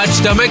get a flat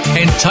stomach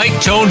and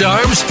tight toned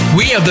arms,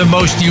 we have the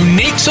most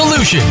unique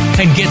solution.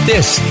 And get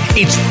this,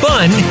 it's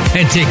fun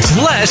and takes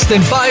less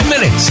than 5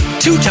 minutes,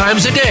 2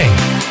 times a day.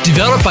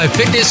 Developed by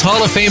Fitness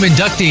Hall of Fame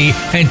inductee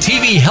and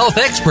TV health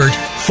expert,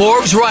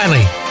 Forbes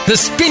Riley. The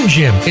Spin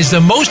Gym is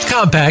the most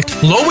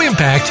compact,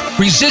 low-impact,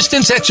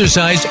 resistance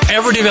exercise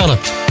ever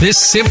developed. This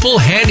simple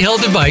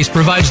handheld device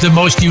provides the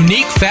most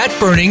unique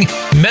fat-burning,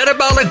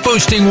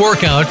 metabolic-boosting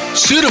workout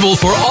suitable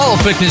for all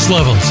fitness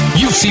levels.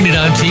 You've seen it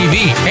on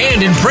TV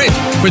and in print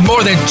with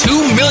more than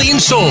 2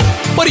 million sold.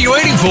 What are you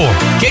waiting for?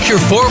 Get your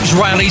Forbes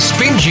Riley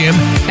Spin Gym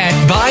at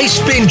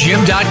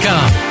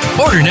buyspingym.com.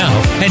 Order now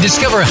and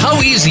discover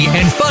how easy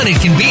and fun it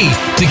can be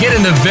to get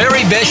in the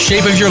very best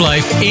shape of your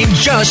life in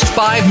just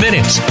 5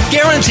 minutes.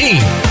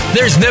 Guaranteed.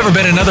 There's never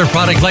been another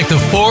product like the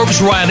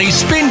Forbes Riley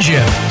Spin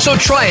Gym. So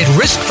try it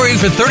risk-free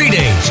for 30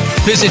 days.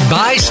 Visit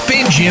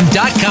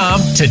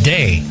buyspingym.com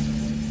today.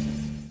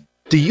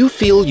 Do you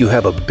feel you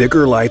have a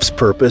bigger life's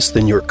purpose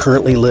than you're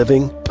currently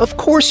living? Of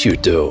course you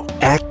do.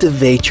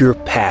 Activate your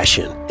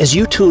passion as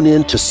you tune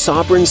in to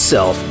Sovereign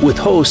Self with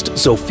host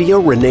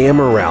Zofia Renea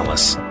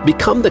Morales.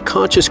 Become the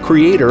conscious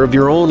creator of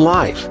your own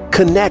life.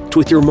 Connect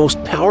with your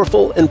most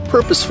powerful and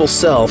purposeful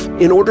self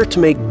in order to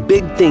make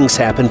big things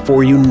happen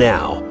for you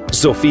now.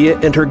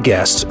 Zofia and her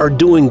guests are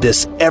doing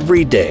this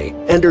every day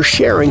and are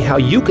sharing how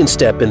you can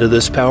step into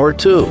this power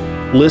too.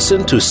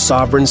 Listen to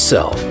Sovereign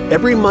Self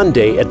every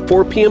Monday at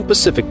 4 p.m.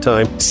 Pacific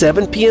Time,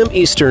 7 p.m.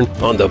 Eastern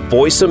on the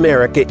Voice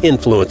America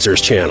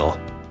Influencers Channel.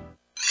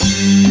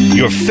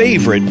 Your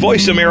favorite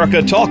Voice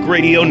America Talk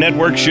Radio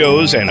Network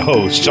shows and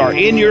hosts are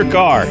in your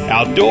car,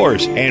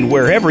 outdoors, and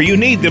wherever you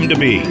need them to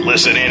be.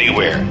 Listen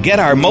anywhere. Get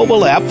our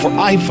mobile app for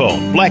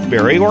iPhone,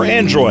 BlackBerry, or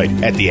Android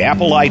at the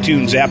Apple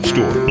iTunes App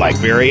Store,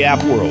 BlackBerry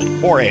App World,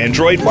 or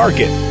Android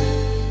Market.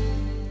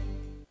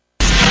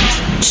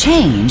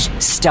 Change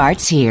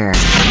starts here.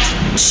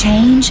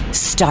 Change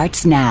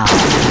starts now.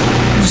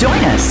 Join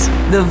us,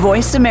 the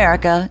Voice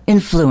America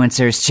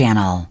Influencers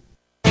Channel.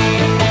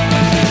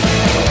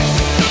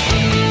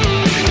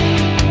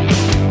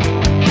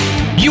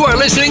 You are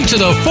listening to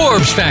The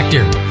Forbes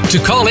Factor. To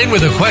call in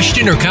with a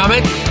question or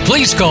comment,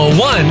 please call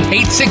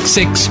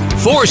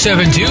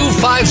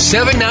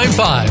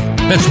 1-866-472-5795.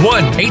 That's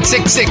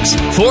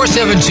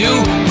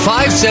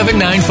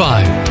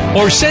 1-866-472-5795.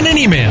 Or send an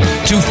email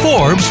to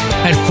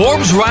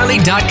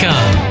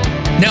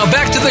Forbes@ForbesRiley.com. Now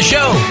back to the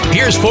show.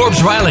 Here's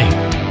Forbes Riley.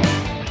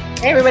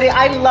 Hey, everybody.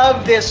 I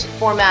love this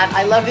format.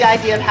 I love the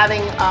idea of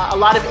having a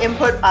lot of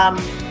input.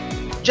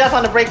 Jeff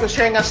on the break was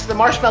sharing us the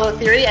marshmallow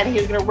theory, and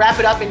he's going to wrap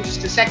it up in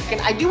just a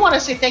second. I do want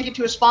to say thank you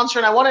to a sponsor,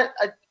 and I want to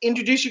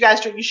introduce you guys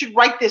to it. You should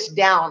write this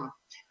down.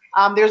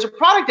 There's a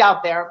product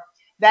out there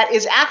that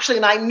is actually,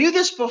 and I knew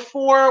this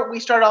before we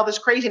started all this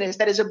craziness,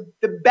 that is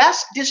the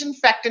best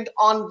disinfectant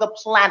on the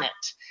planet.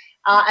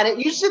 And it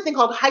uses a thing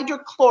called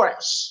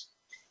hydrochlorous.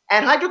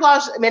 And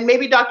hydrochlorous, I mean,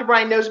 maybe Dr.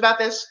 Brian knows about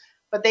this,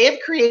 but they have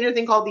created a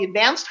thing called the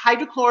Advanced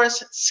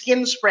Hydrochlorous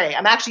Skin Spray.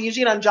 I'm actually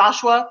using it on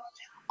Joshua.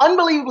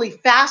 Unbelievably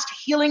fast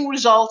healing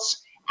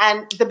results.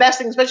 And the best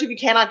thing, especially if you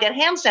cannot get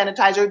hand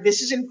sanitizer,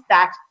 this is in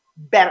fact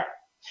better.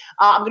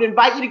 I'm going to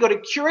invite you to go to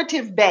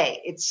Curative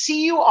Bay. It's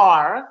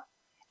C-U-R-A-T-I-V-A,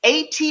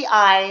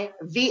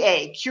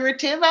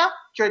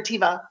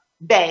 Curativa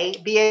Bay,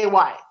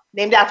 B-A-Y,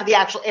 named after the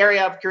actual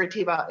area of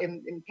Curativa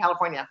in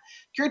California.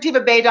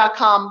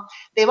 CurativaBay.com.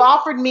 They've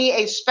offered me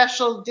a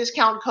special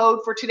discount code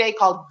for today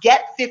called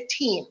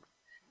GET15.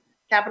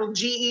 Capital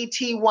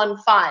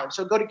GET15.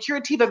 So go to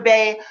Curativa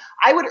Bay.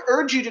 I would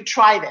urge you to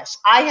try this.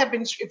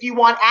 If you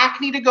want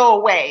acne to go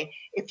away,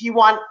 if you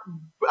want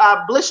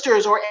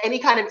blisters or any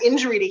kind of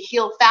injury to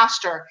heal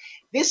faster,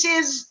 this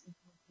is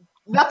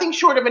nothing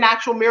short of an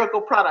actual miracle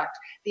product.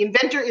 The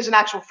inventor is an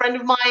actual friend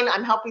of mine.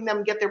 I'm helping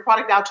them get their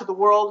product out to the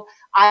world.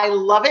 I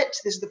love it.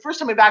 This is the first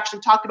time we've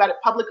actually talked about it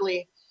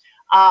publicly.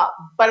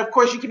 But of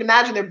course, you can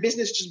imagine their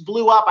business just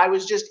blew up. I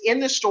was just in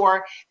the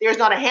store. There's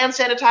not a hand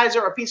sanitizer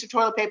or a piece of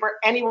toilet paper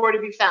anywhere to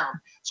be found.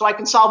 So I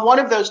can solve one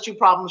of those two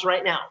problems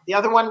right now. The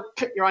other one,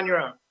 you're on your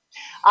own.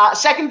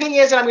 Second thing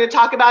is, and I'm going to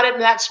talk about it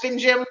in that Spin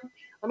Gym.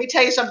 Let me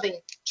tell you something.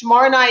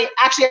 Tomorrow night,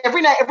 actually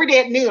every day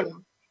at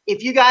noon,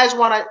 if you guys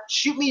want to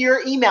shoot me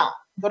your email,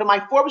 go to my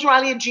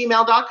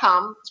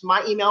ForbesRiley@gmail.com. It's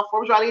my email,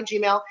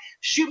 ForbesRiley@gmail.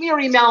 Shoot me your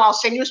email and I'll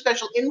send you a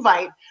special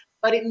invite.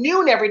 But at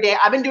noon every day,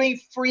 I've been doing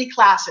free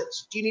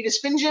classes. Do you need a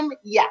Spin Gym?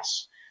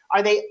 Yes.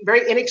 Are they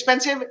very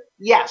inexpensive?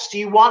 Yes. Do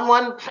you want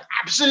one?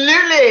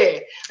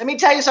 Absolutely. Let me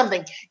tell you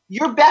something.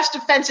 Your best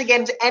defense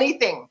against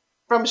anything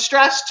from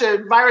stress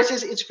to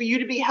viruses is for you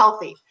to be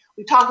healthy.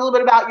 We talked a little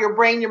bit about your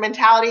brain, your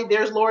mentality.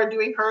 There's Laura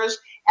doing hers.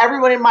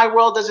 Everyone in my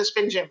world does a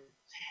Spin Gym.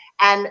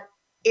 And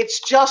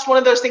it's just one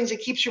of those things that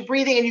keeps you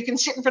breathing, and you can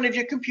sit in front of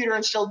your computer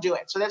and still do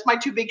it. So that's my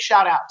two big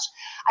shout outs.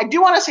 I do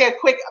want to say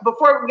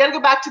before we got to go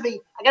back to I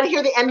got to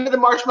hear the end of the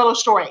marshmallow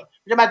story. We're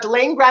talking about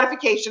delaying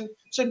gratification.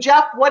 So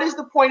Jeff, what is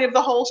the point of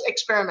the whole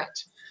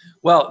experiment?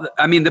 Well,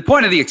 I mean, the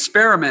point of the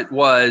experiment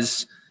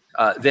was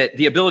that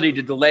the ability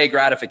to delay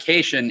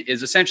gratification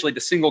is essentially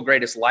the single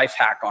greatest life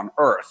hack on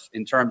earth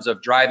in terms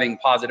of driving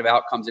positive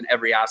outcomes in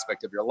every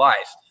aspect of your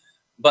life.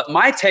 But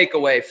my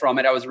takeaway from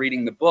it, I was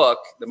reading the book,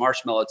 The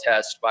Marshmallow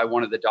Test, by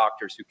one of the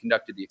doctors who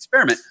conducted the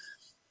experiment,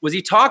 was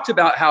he talked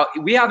about how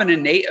we have an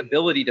innate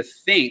ability to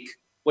think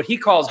what he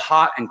calls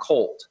hot and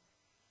cold.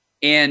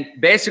 And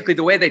basically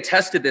the way they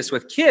tested this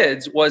with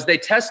kids was they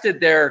tested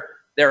their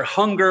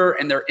hunger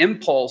and their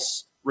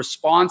impulse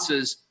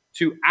responses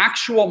to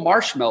actual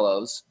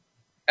marshmallows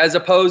as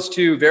opposed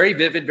to very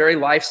vivid, very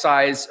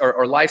life-size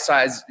or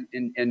life-size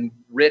and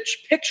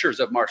rich pictures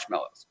of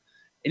marshmallows.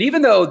 And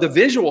even though the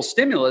visual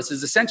stimulus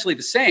is essentially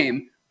the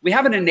same, we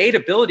have an innate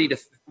ability to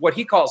what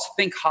he calls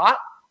think hot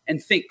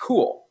and think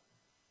cool.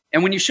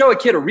 And when you show a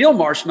kid a real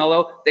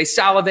marshmallow, they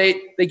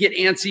salivate, they get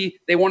antsy,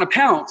 they want to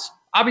pounce.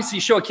 Obviously,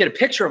 you show a kid a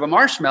picture of a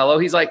marshmallow,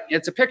 he's like,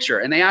 it's a picture.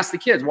 And they ask the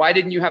kids, why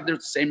didn't you have the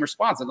same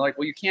response? And they're like,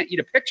 well, you can't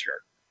eat a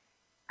picture.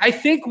 I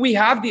think we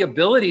have the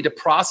ability to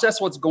process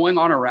what's going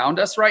on around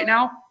us right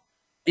now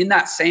in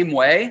that same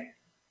way.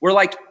 We're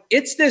like,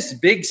 it's this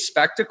big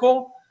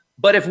spectacle.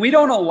 But if we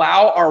don't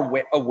allow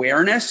our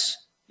awareness,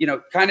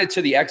 kind of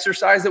to the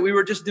exercise that we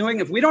were just doing,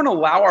 if we don't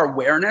allow our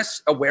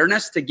awareness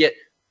to get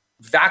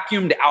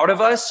vacuumed out of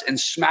us and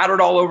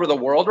smattered all over the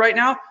world right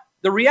now,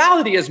 the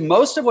reality is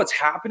most of what's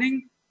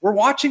happening, we're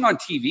watching on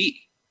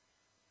TV.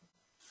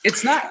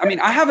 It's not,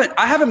 I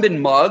haven't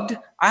been mugged.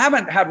 I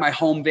haven't had my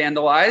home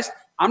vandalized.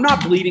 I'm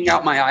not bleeding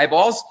out my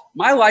eyeballs.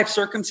 My life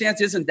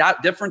circumstance isn't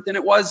that different than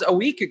it was a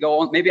week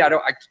ago. Maybe I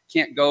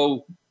can't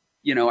go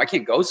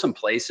some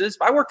places,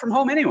 but I work from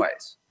home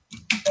anyways.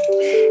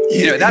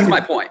 That's my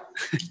point.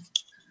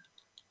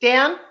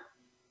 Dan?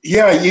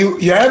 Yeah, you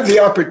have the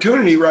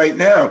opportunity right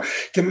now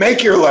to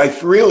make your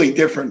life really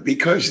different,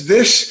 because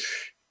this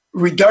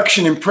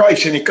reduction in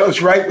price, and it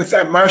goes right with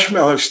that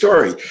marshmallow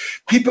story.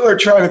 People are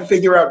trying to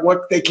figure out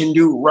what they can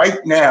do right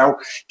now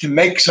to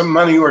make some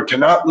money or to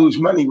not lose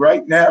money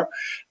right now.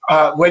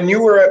 When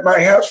you were at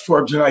my house,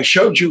 Forbes, and I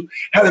showed you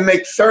how to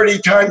make 30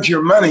 times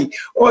your money,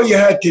 all you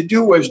had to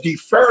do was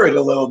defer it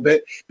a little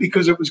bit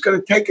because it was going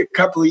to take a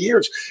couple of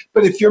years.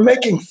 But if you're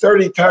making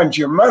 30 times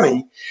your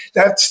money,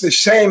 that's the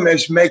same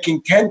as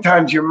making 10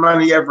 times your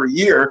money every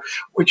year,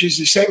 which is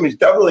the same as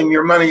doubling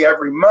your money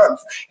every month.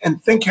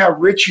 And think how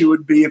rich you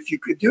would be if you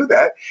could do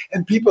that.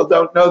 And people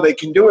don't know they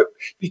can do it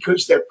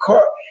because they're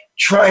caught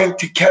trying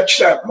to catch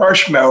that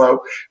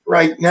marshmallow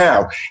right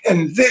now.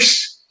 And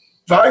this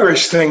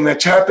virus thing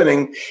that's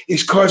happening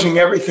is causing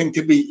everything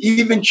to be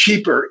even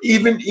cheaper,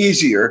 even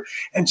easier.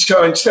 And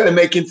so instead of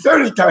making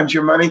 30 times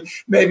your money,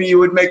 maybe you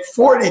would make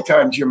 40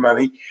 times your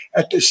money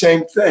at the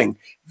same thing.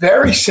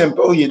 Very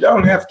simple. You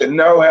don't have to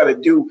know how to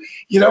do,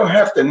 you don't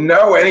have to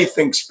know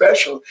anything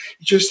special.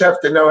 You just have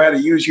to know how to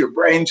use your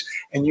brains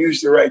and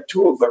use the right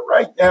tool. But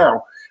right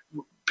now,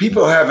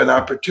 people have an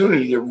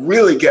opportunity to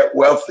really get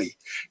wealthy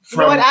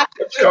from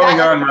what's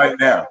going on right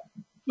now.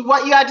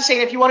 What you had to say,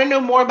 and if you want to know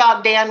more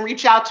about Dan,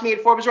 reach out to me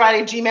at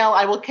ForbesRiley@gmail.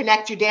 I will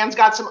connect you. Dan's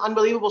got some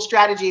unbelievable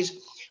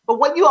strategies. But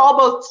what you all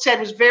both said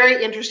was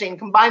very interesting.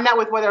 Combine that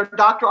with what our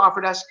doctor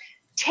offered us.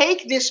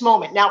 Take this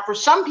moment. Now, for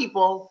some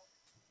people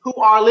who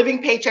are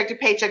living paycheck to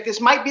paycheck,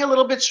 this might be a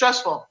little bit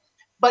stressful,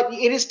 but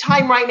it is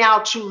time right now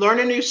to learn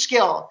a new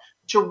skill,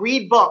 to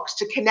read books,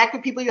 to connect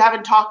with people you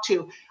haven't talked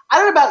to. I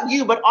don't know about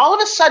you, but all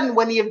of a sudden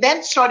when the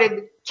event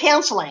started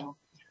canceling,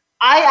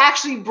 I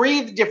actually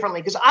breathed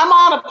differently because I'm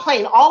on a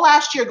plane all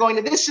last year going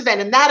to this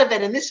event and that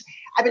event and this.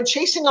 I've been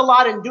chasing a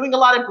lot and doing a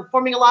lot and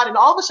performing a lot, and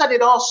all of a sudden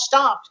it all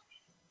stopped.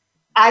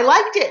 I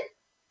liked it.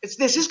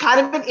 This is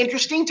kind of an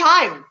interesting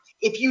time.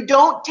 If you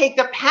don't take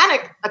the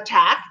panic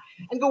attack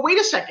and go, wait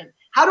a second,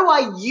 how do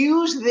I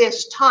use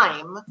this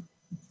time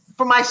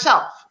for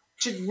myself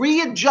to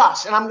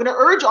readjust? And I'm going to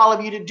urge all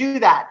of you to do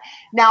that.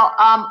 Now,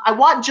 I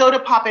want Joe to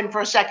pop in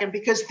for a second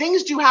because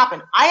things do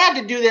happen. I had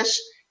to do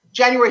this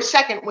January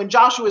 2nd, when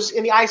Joshua was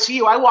in the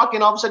ICU. I walked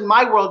in, all of a sudden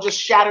my world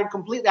just shattered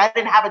completely. I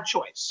didn't have a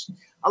choice.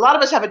 A lot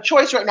of us have a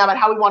choice right now about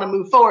how we want to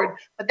move forward,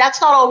 but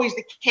that's not always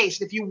the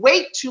case. If you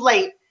wait too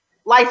late,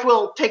 life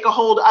will take a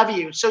hold of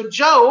you. So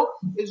Joe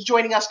is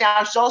joining us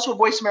now. She's also a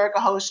Voice America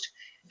host.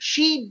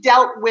 She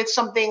dealt with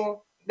something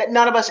that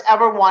none of us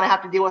ever want to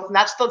have to deal with, and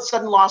that's the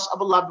sudden loss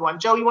of a loved one.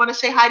 Joe, you want to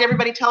say hi to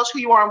everybody? Tell us who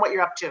you are and what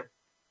you're up to.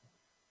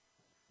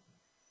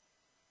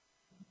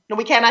 No,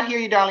 we cannot hear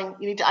you, darling.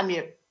 You need to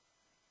unmute.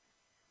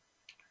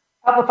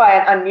 Help if I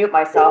unmute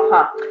myself,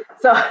 huh?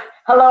 So,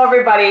 hello,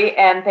 everybody,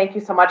 and thank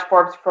you so much,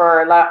 Forbes,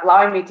 for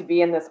allowing me to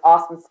be in this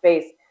awesome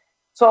space.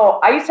 So,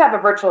 I used to have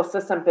a virtual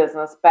assistant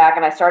business back,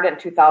 and I started in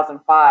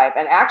 2005.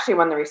 And actually,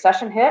 when the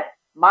recession hit,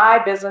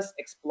 my business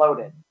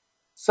exploded.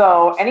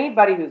 So,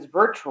 anybody who's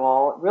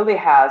virtual really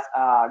has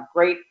a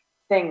great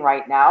thing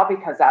right now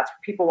because that's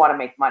people want to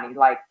make money,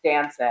 like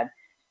Dan said.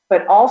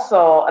 But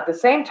also, at the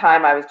same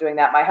time I was doing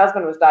that, my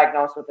husband was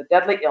diagnosed with a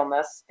deadly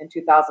illness in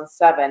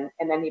 2007,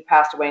 and then he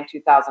passed away in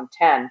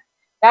 2010.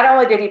 Not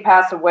only did he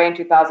pass away in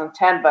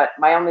 2010, but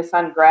my only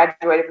son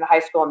graduated from high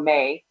school in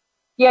May.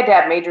 He had to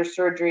have major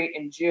surgery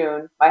in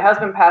June. My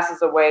husband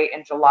passes away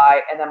in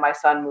July, and then my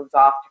son moves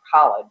off to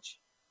college.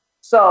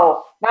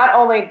 So not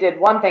only did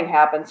one thing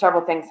happen,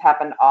 several things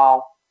happened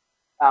all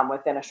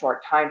within a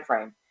short time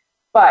frame.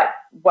 But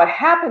what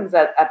happens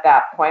at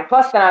that point,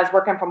 plus then I was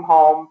working from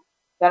home,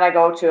 then I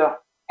go to an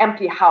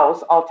empty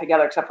house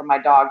altogether, except for my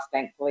dogs.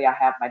 Thankfully, I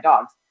have my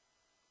dogs.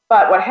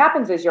 But what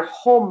happens is your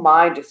whole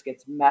mind just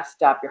gets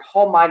messed up. Your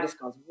whole mind just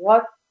goes,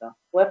 what the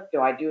flip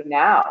do I do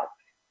now?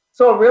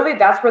 So really,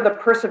 that's where the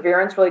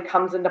perseverance really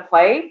comes into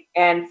play,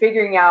 and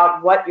figuring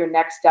out what your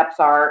next steps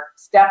are,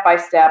 step by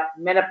step,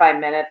 minute by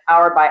minute,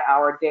 hour by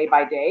hour, day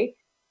by day.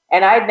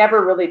 And I'd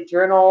never really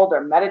journaled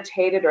or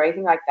meditated or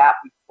anything like that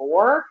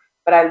before,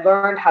 but I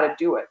learned how to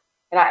do it.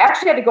 And I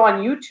actually had to go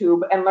on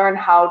YouTube and learn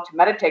how to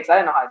meditate because I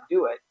didn't know how to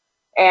do it.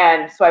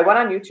 And so I went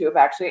on YouTube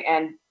actually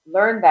and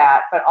learned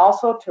that, but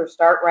also to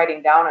start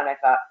writing down. And I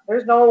thought,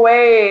 there's no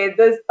way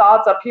these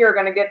thoughts up here are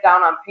going to get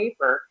down on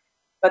paper.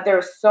 But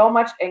there's so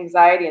much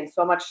anxiety and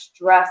so much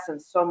stress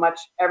and so much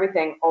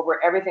everything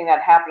over everything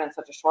that happened in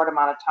such a short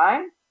amount of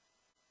time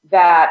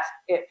that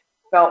it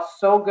felt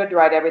so good to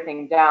write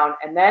everything down.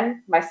 And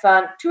then my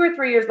son, 2 or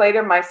 3 years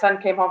later, my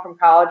son came home from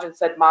college and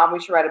said, Mom, we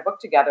should write a book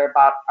together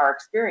about our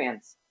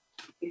experience.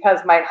 Because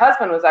my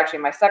husband was actually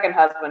my second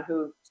husband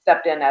who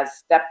stepped in as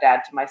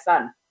stepdad to my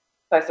son.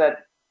 So I said,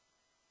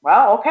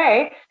 well,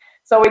 okay.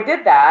 So we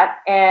did that.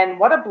 And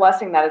what a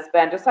blessing that has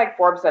been. Just like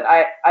Forbes said,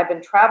 I've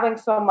been traveling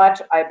so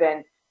much.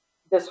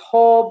 This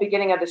whole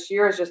beginning of this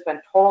year has just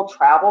been total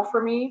travel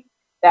for me.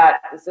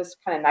 That is just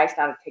kind of nice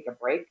now to take a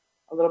break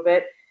a little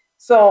bit.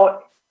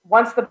 So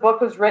once the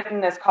book was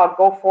written, it's called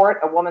Go For It,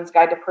 A Woman's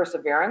Guide to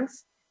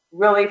Perseverance.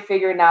 Really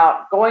figuring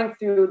out, going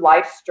through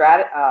life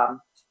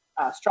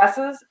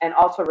stresses and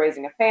also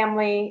raising a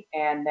family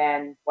and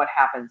then what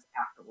happens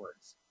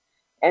afterwards.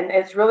 And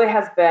it really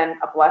has been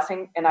a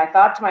blessing. And I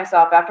thought to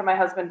myself, after my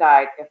husband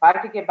died, if I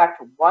could get back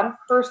to one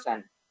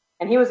person,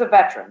 and he was a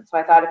veteran. So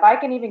I thought if I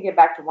can even get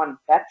back to one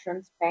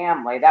veteran's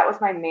family, that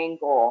was my main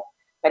goal.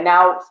 But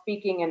now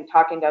speaking and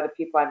talking to other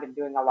people, I've been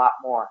doing a lot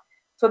more.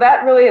 So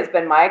that really has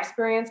been my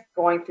experience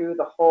going through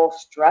the whole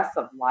stress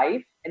of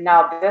life. And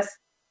now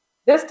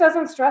this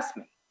doesn't stress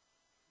me,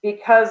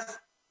 because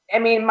I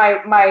mean,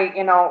 my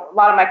a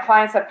lot of my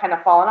clients have kind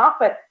of fallen off,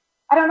 but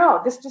I don't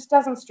know, this just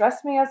doesn't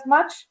stress me as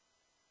much.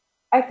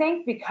 I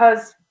think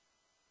because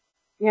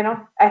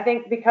I've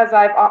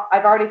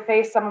already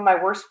faced some of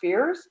my worst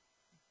fears,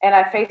 and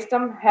I faced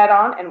them head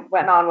on and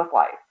went on with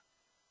life.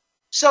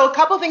 So a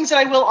couple of things that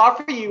I will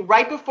offer you.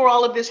 Right before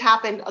all of this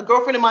happened, a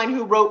girlfriend of mine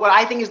who wrote what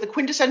I think is the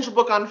quintessential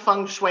book on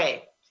feng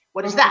shui.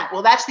 What is that?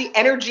 Well, that's the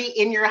energy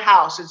in your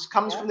house. It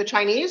comes from the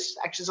Chinese.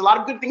 Actually, there's a lot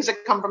of good things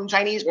that come from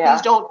Chinese. Yeah.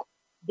 Please don't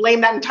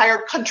blame that entire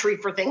country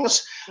for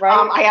things.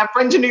 Right. I have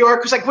friends in New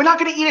York who's like, we're not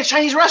going to eat at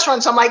Chinese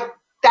restaurants. I'm like,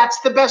 that's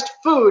the best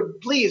food.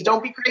 Please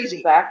don't be crazy.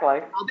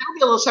 Exactly. That'll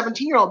be a little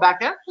 17-year-old back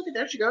there. Look at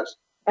there she goes.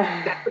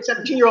 That's what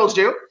 17-year-olds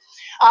do.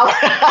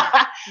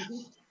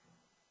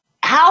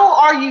 How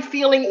are you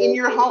feeling in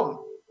your home?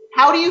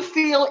 How do you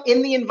feel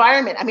in the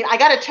environment? I mean, I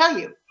got to tell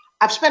you,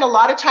 I've spent a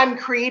lot of time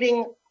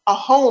creating a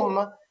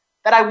home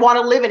that I want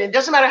to live in. It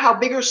doesn't matter how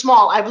big or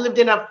small. I've lived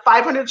in a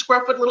 500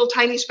 square foot little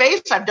tiny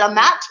space. I've done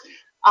that.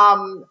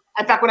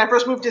 In fact, when I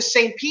first moved to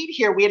St. Pete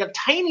here, we had a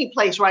tiny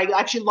place where I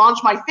actually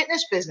launched my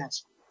fitness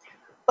business.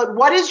 But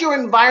what does your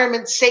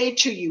environment say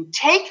to you?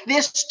 Take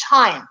this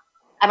time,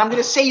 and I'm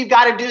going to say you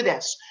got to do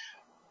this.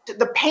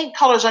 The paint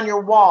colors on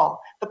your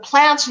wall, the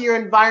plants in your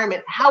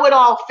environment, how it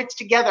all fits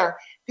together.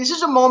 This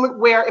is a moment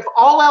where if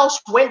all else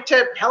went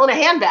to hell in a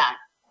handbag,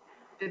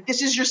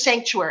 this is your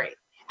sanctuary.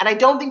 And I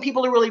don't think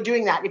people are really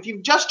doing that. If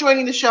you're just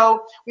joining the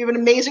show, we have an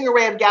amazing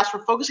array of guests.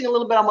 We're focusing a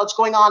little bit on what's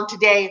going on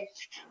today.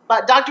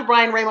 But Dr.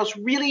 Brian Ramos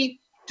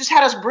really just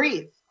had us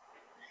breathe.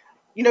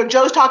 You know,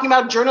 Joe's talking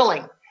about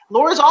journaling.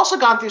 Laura's also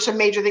gone through some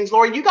major things.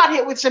 Laura, you got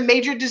hit with some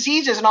major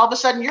diseases, and all of a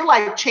sudden your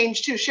life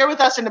changed too. Share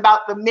with us in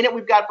about the minute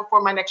we've got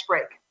before my next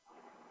break.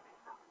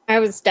 I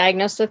was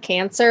diagnosed with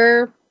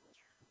cancer,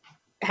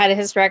 had a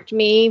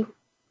hysterectomy,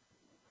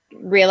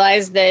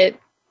 realized that,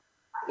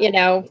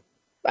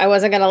 I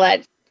wasn't going to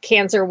let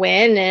cancer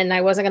win, and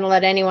I wasn't going to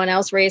let anyone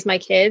else raise my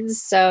kids.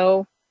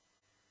 So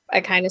I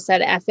kind of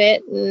said, F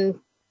it, and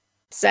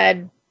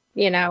said,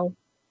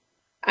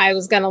 I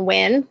was going to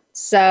win.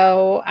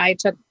 So I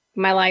took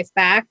my life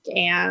back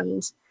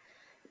and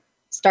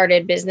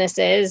started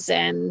businesses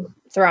and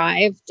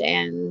thrived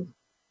and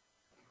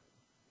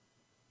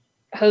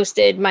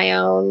hosted my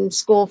own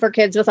school for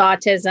kids with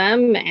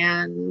autism.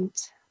 And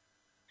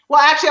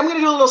well, actually, I'm going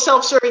to do a little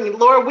self-serving.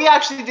 Laura, we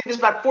actually did this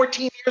about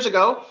 14 years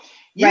ago.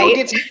 You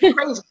did something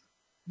crazy.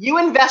 You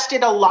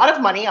invested a lot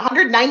of money,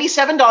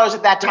 $197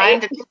 at that time,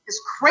 to take this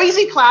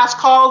crazy class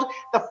called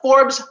the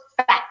Forbes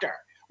Factor,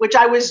 which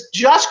I was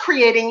just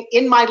creating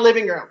in my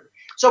living room.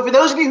 So for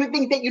those of you who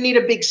think that you need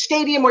a big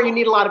stadium or you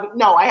need a lot of,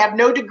 no, I have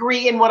no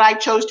degree in what I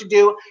chose to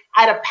do.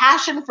 I had a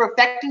passion for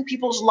affecting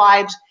people's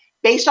lives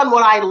based on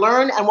what I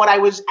learned and what I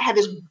had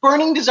this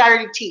burning desire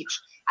to teach.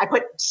 I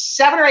put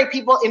 7 or 8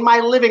 people in my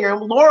living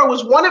room. Laura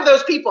was one of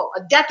those people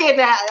a decade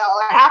and a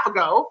half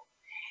ago.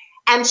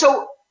 And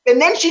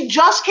then she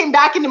just came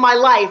back into my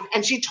life,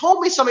 and she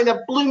told me something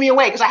that blew me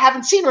away because I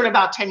haven't seen her in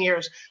about 10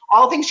 years.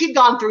 All the things she'd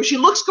gone through. She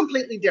looks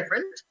completely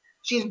different.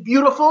 She's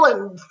beautiful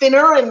and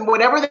thinner and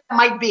whatever that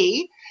might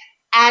be.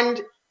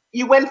 And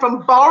you went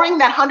from borrowing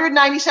that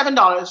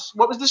 $197.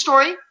 What was the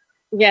story?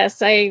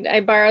 Yes,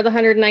 I borrowed the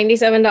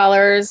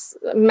 $197,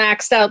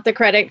 maxed out the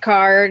credit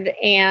card,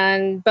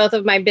 and both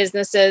of my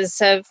businesses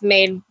have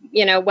made,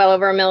 well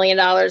over $1 million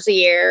a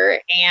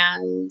year.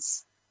 And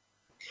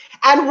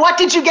what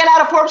did you get out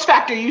of Forbes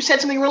Factor? You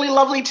said something really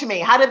lovely to me.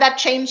 How did that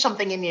change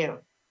something in you?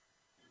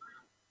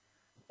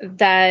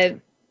 That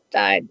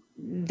I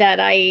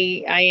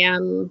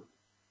am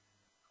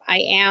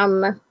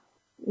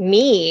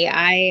me.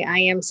 I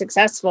am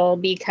successful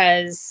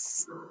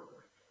because,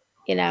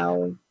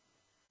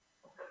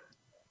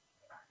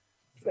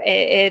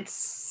 it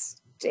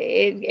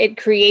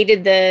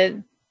created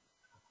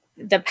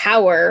the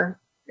power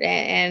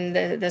and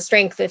the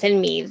strength within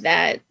me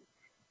that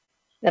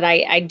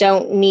I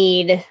don't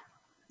need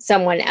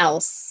someone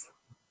else.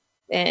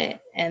 I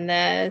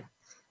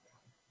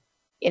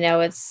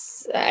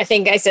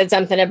think I said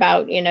something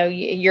about,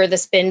 you're the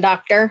spin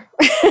doctor.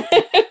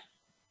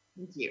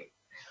 Thank you.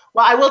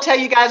 Well, I will tell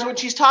you guys what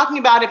she's talking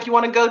about. If you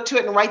want to go to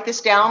it and write this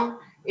down,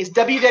 is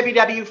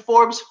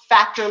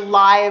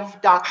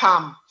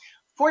www.forbesfactorlive.com.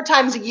 4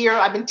 times a year,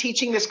 I've been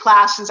teaching this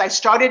class since I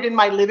started in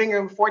my living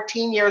room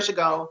 14 years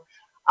ago,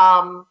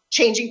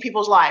 changing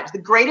people's lives. The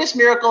greatest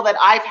miracle that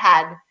I've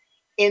had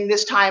in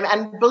this time,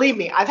 and believe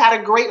me, I've had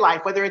a great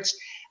life, whether it's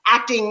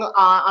acting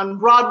on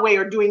Broadway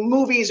or doing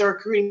movies or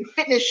creating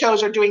fitness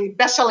shows or doing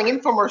best-selling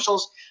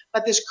infomercials.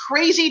 But this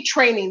crazy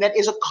training that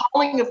is a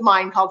calling of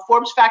mine called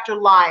Forbes Factor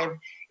Live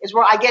is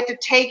where I get to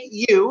take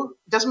you,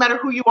 doesn't matter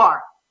who you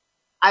are.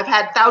 I've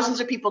had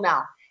thousands of people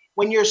now.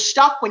 When you're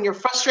stuck, when you're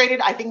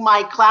frustrated, I think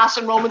my class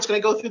enrollment's going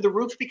to go through the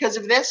roof because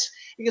of this,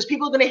 because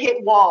people are going to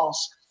hit walls.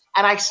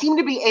 And I seem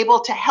to be able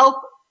to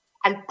help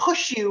and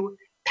push you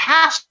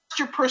past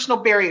your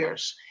personal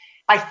barriers.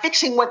 by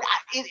fixing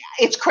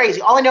it's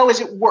crazy. All I know is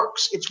it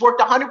works. It's worked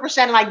 100%,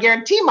 and I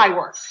guarantee my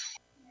work.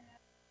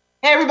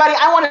 Hey, everybody,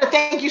 I want to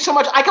thank you so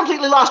much. I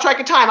completely lost track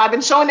of time. I've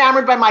been so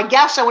enamored by my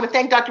guests. I want to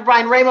thank Dr.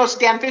 Brian Ramos,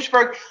 Dan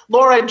Fishberg,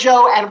 Laura,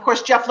 Joe, and, of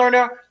course, Jeff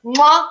Lerner.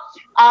 Mwah.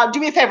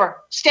 Do me a favor.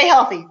 Stay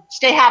healthy.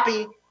 Stay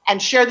happy.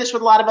 And share this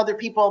with a lot of other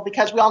people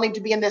because we all need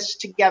to be in this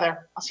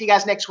together. I'll see you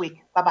guys next week.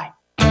 Bye-bye.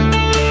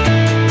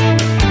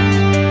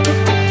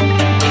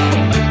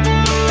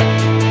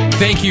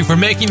 Thank you for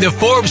making the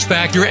Forbes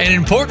Factor an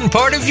important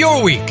part of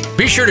your week.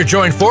 Be sure to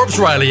join Forbes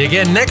Riley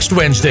again next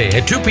Wednesday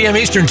at 2 p.m.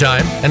 Eastern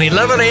Time and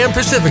 11 a.m.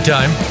 Pacific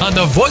Time on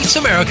the Voice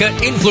America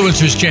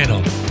Influencers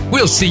Channel.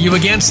 We'll see you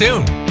again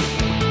soon.